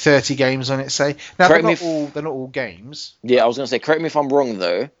 20, 30 games on it, say. Now, they're not all games. Yeah, I was going to say, correct me if I'm wrong,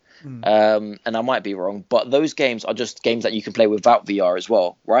 though. And I might be wrong, but those games are just games that you can play without VR as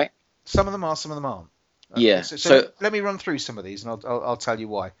well, right? Some of them are, some of them aren't. Yeah. So let me run through some of these, and I'll tell you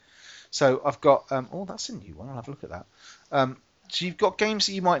why. So I've got that's a new one. I'll have a look at that. So you've got games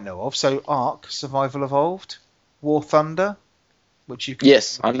that you might know of. So Ark, Survival Evolved, War Thunder, which you can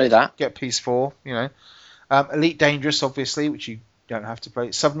I know that. Get PS4, Elite Dangerous, obviously, which you don't have to play.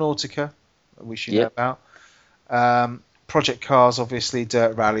 Subnautica, which you know about. Project Cars, obviously,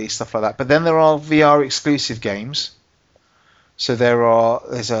 Dirt Rally, stuff like that. But then there are VR exclusive games. So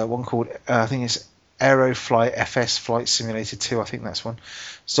there's one called I think it's Aeroflight FS Flight Simulator 2. I think that's one.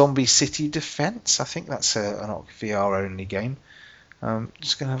 Zombie City Defense. I think that's an VR only game.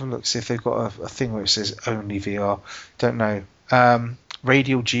 Just gonna have a look, see if they've got a thing where it says only VR. Don't know.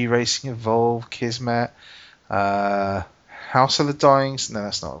 Radial G Racing, Evolve, Kismet, House of the Dying. No,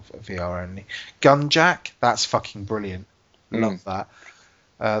 that's not VR only. Gunjack. That's fucking brilliant. Love that.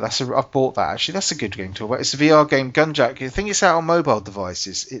 I've bought that actually. That's a good game to talk about. It's a VR game, Gunjack. I think it's out on mobile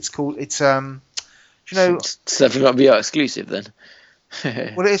devices. It's Stepping up VR exclusive then.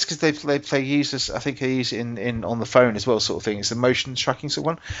 Well, it is because they use this. I think they use it in on the phone as well, sort of thing. It's a motion tracking sort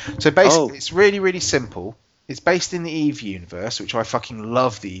of one. So basically, It's really really simple. It's based in the Eve universe, which I fucking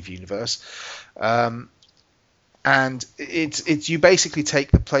love the Eve universe. And it's you basically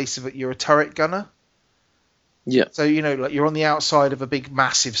take the place of it. You're a turret gunner. Yeah. So like you're on the outside of a big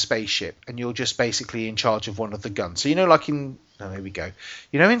massive spaceship, and you're just basically in charge of one of the guns. So like in here we go.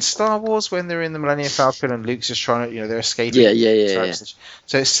 In Star Wars when they're in the Millennium Falcon and Luke's just trying to they're escaping. Yeah.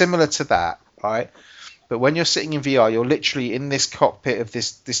 So it's similar to that, right? But when you're sitting in VR, you're literally in this cockpit of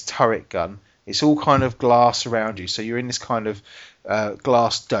this turret gun. It's all kind of glass around you, so you're in this kind of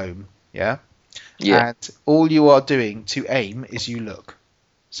glass dome, yeah. And all you are doing to aim is you look.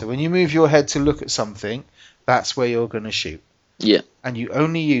 So when you move your head to look at something, that's where you're going to shoot. Yeah. And you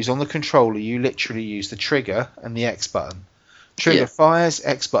only use, on the controller, you literally use the trigger and the X button. Trigger fires,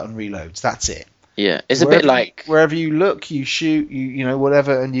 X button reloads. That's it. Yeah. It's a bit like... Wherever you look, you shoot, you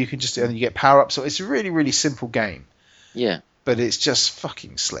whatever, and you can just... And you get power-ups. So it's a really, really simple game. Yeah. But it's just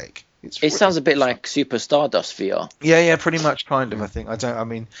fucking slick. It sounds a bit like Super Stardust VR. Yeah, pretty much, kind of. I think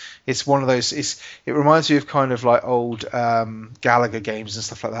it's one of those. It reminds me of kind of like old Gallagher games and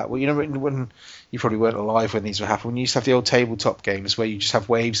stuff like that. Well, when you probably weren't alive when these were happening. When you used to have the old tabletop games where you just have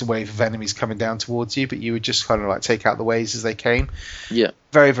waves and waves of enemies coming down towards you, but you would just kind of like take out the waves as they came. Yeah.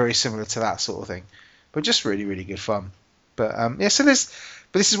 Very, very similar to that sort of thing, but just really, really good fun. But so this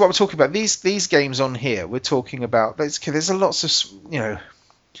is what we're talking about. These games on here, we're talking about. There's a lots of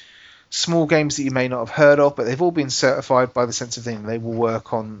small games that you may not have heard of, but they've all been certified by the sense of thing. They will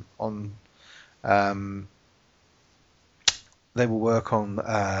work on all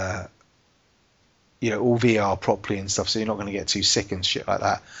VR properly and stuff, so you're not going to get too sick and shit like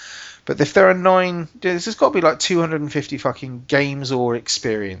that. But if there are 9, there's got to be like 250 fucking games or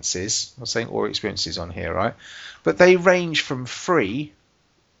experiences. I'm saying or experiences on here, right? But they range from free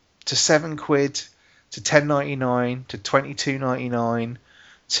to £7 to £10.99 to £22.99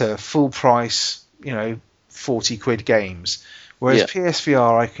 to full price, £40 games. Whereas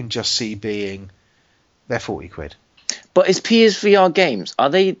PSVR, I can just see being they're £40. But is PSVR games, are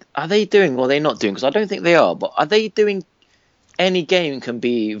they doing or are they not doing? Because I don't think they are. But are they doing any game can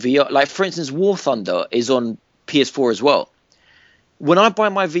be VR? Like for instance, War Thunder is on PS4 as well. When I buy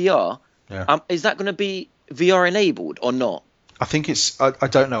my VR, is that going to be VR enabled or not? I think it's. I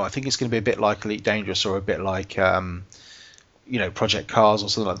don't know. I think it's going to be a bit like Elite Dangerous or a bit like Project Cars or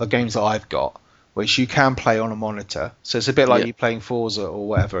something like the games that I've got, which you can play on a monitor. So it's a bit like you playing Forza or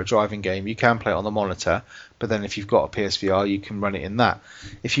whatever, a driving game. You can play it on the monitor, but then if you've got a PSVR, you can run it in that.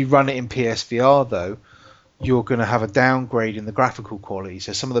 If you run it in PSVR, though, you're going to have a downgrade in the graphical quality.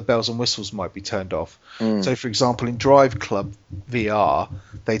 So some of the bells and whistles might be turned off. So, for example, in Drive Club VR,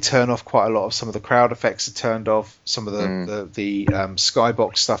 they turn off quite a lot of some of the crowd effects are turned off. Some of the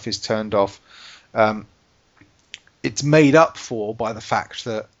skybox stuff is turned off. It's made up for by the fact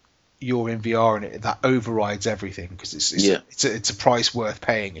that you're in VR and that overrides everything because it's a price worth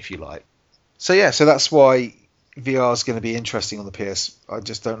paying, if you like. So that's why VR is going to be interesting on the PS. I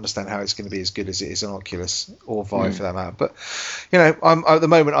just don't understand how it's going to be as good as it is on Oculus or Vive for that matter. But I'm at the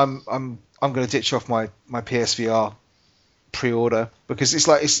moment I'm going to ditch off my PSVR pre-order because it's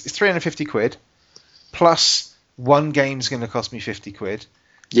 350 quid plus one game's going to cost me 50 quid.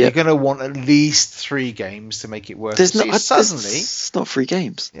 Yep. You're going to want at least 3 games to make it work. It's not 3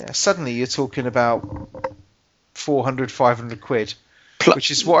 games. Yeah, suddenly you're talking about 400, 500 quid.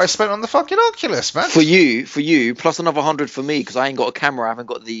 Which is what I spent on the fucking Oculus, man. For you, plus another 100 for me because I ain't got a camera. I haven't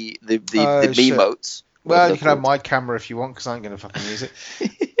got the Wiimotes. Well, you can have my camera if you want because I ain't going to fucking use it.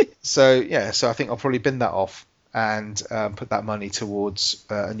 So I think I'll probably bin that off and put that money towards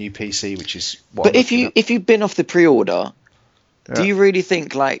a new PC, which is what. But if you bin off the pre-order, do you really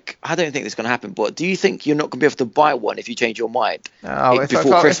think I don't think this is going to happen, but do you think you're not going to be able to buy one if you change your mind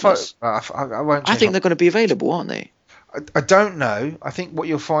before Christmas? I won't. I think they're going to be available, aren't they? I don't know. I think what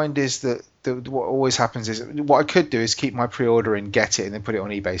you'll find is that what always happens is what I could do is keep my pre-order and get it and then put it on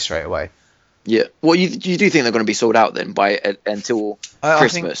eBay straight away. Yeah. Well, you do think they're going to be sold out then until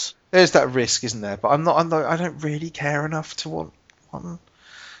Christmas? There's that risk, isn't there? But I don't really care enough to want one.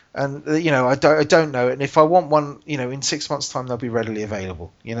 And I don't know. And if I want one, in 6 months' time they'll be readily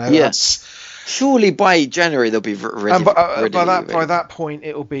available. Yes. Surely by January they'll be ready. By that point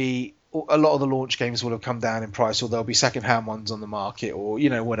it'll be. A lot of the launch games will have come down in price, or there'll be second-hand ones on the market, or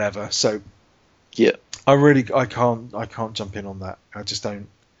whatever. So, yeah, I can't jump in on that. I just don't.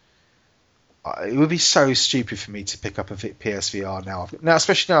 It would be so stupid for me to pick up a PSVR now.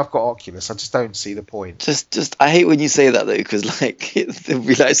 Especially now I've got Oculus, I just don't see the point. Just I hate when you say that though, because it'll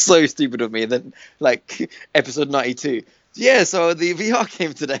be so stupid of me. And then episode 92. Yeah, so the VR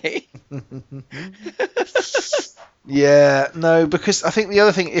came today. Yeah, no, because I think the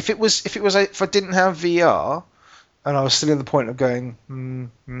other thing, if I didn't have VR, and I was still in the point of going,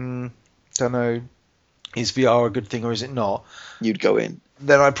 don't know, is VR a good thing or is it not? You'd go in.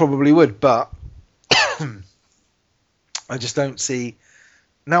 Then I probably would, but I just don't see.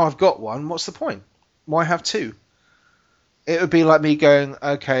 Now I've got one. What's the point? Why have 2? It would be like me going,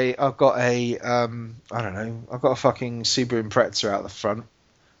 okay, I've got I've got a fucking Subaru Impreza out the front.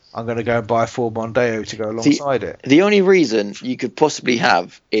 I'm going to go and buy a Ford Mondeo to go alongside it. The only reason you could possibly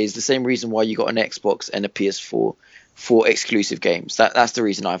have is the same reason why you got an Xbox and a PS4 for exclusive games. That's the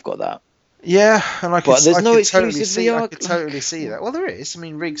reason I've got that. Yeah, and there's no exclusive VR. I could totally see that. Well, there is. I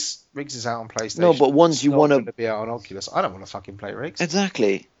mean, Riggs is out on PlayStation. No, but ones you want to be out on Oculus. I don't want to fucking play Riggs.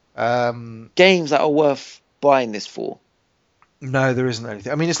 Exactly. Games that are worth buying this for. No, there isn't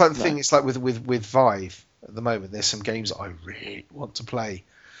anything. I mean, it's like the thing. It's like with Vive at the moment. There's some games that I really want to play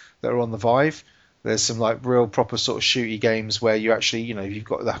that are on the Vive. There's some real proper sort of shooty games where you actually, you've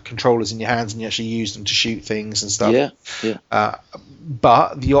got the controllers in your hands and you actually use them to shoot things and stuff. Yeah.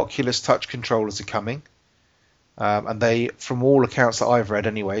 But the Oculus Touch controllers are coming, and they, from all accounts that I've read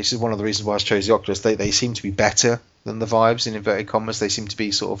anyway, this is one of the reasons why I chose the Oculus. They seem to be better than the Vives in inverted commas. They seem to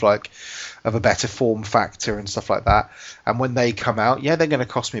be sort of of a better form factor and stuff like that. And when they come out, they're going to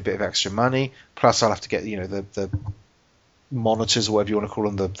cost me a bit of extra money. Plus, I'll have to get the monitors or whatever you want to call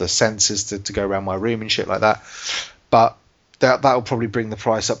them, the sensors to go around my room and shit like that. But that will probably bring the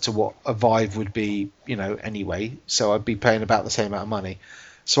price up to what a Vive would be, anyway. So I'd be paying about the same amount of money.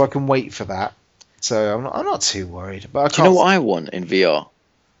 So I can wait for that. So I'm not too worried. But do you know what I want in VR?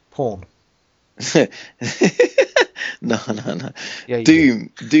 Porn. No. Yeah, Doom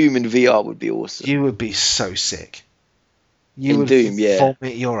in VR would be awesome. You would be so sick. You would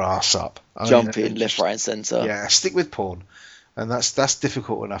vomit your ass up. Jumping left, right, and centre. Yeah, stick with porn, and that's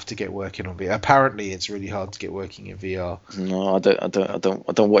difficult enough to get working on VR. Apparently, it's really hard to get working in VR. No, I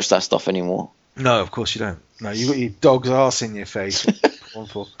don't watch that stuff anymore. No, of course you don't. No, you got your dog's ass in your face.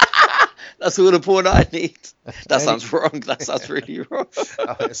 That's all the porn I need. That sounds wrong. That sounds really wrong.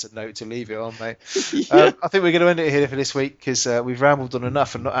 That's a note to leave it on, mate. Yeah. I think we're going to end it here for this week because we've rambled on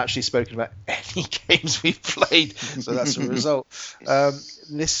enough and not actually spoken about any games we've played. So that's the result.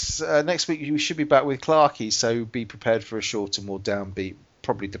 Next week we should be back with Clarky, so be prepared for a shorter, more downbeat,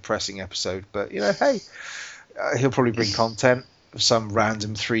 probably depressing episode. But hey, he'll probably bring content of some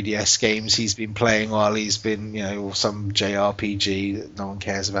random 3DS games he's been playing while he's been, or some JRPG that no one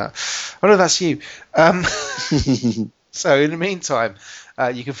cares about. Oh no, that's you. So in the meantime,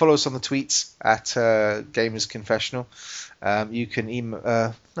 you can follow us on the tweets at Gamers Confessional. You can you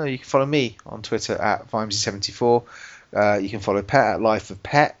can follow me on Twitter at Vimesy74. You can follow Pet at Life of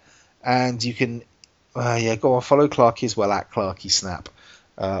Pet, and you can go on follow Clarky as well at Clarky Snap.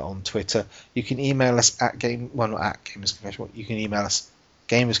 On Twitter. You can email us not at Gamers Confessional. You can email us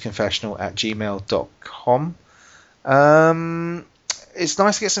gamersconfessional@gmail.com. it's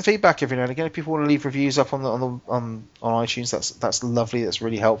nice to get some feedback every now and again. If people want to leave reviews up on iTunes, that's lovely. That's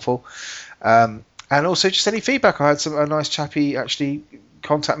really helpful. And also just any feedback. I had a nice chappie actually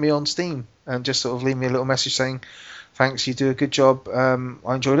contact me on Steam and just sort of leave me a little message saying, thanks, you do a good job.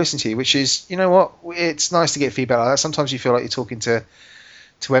 I enjoy listening to you, which is, you know what, it's nice to get feedback like that. Sometimes you feel like you're talking to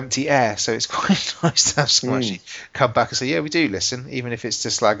empty air, so it's quite nice to have someone actually come back and say, yeah, we do listen, even if it's to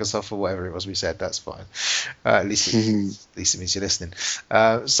slag us off or whatever it was we said. That's fine. At least it means you're listening.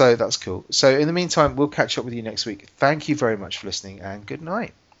 So that's cool. So in the meantime, we'll catch up with you next week. Thank you very much for listening, and good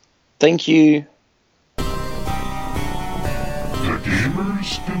night. Thank you. The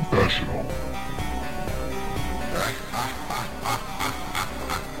Gamer's Confessional.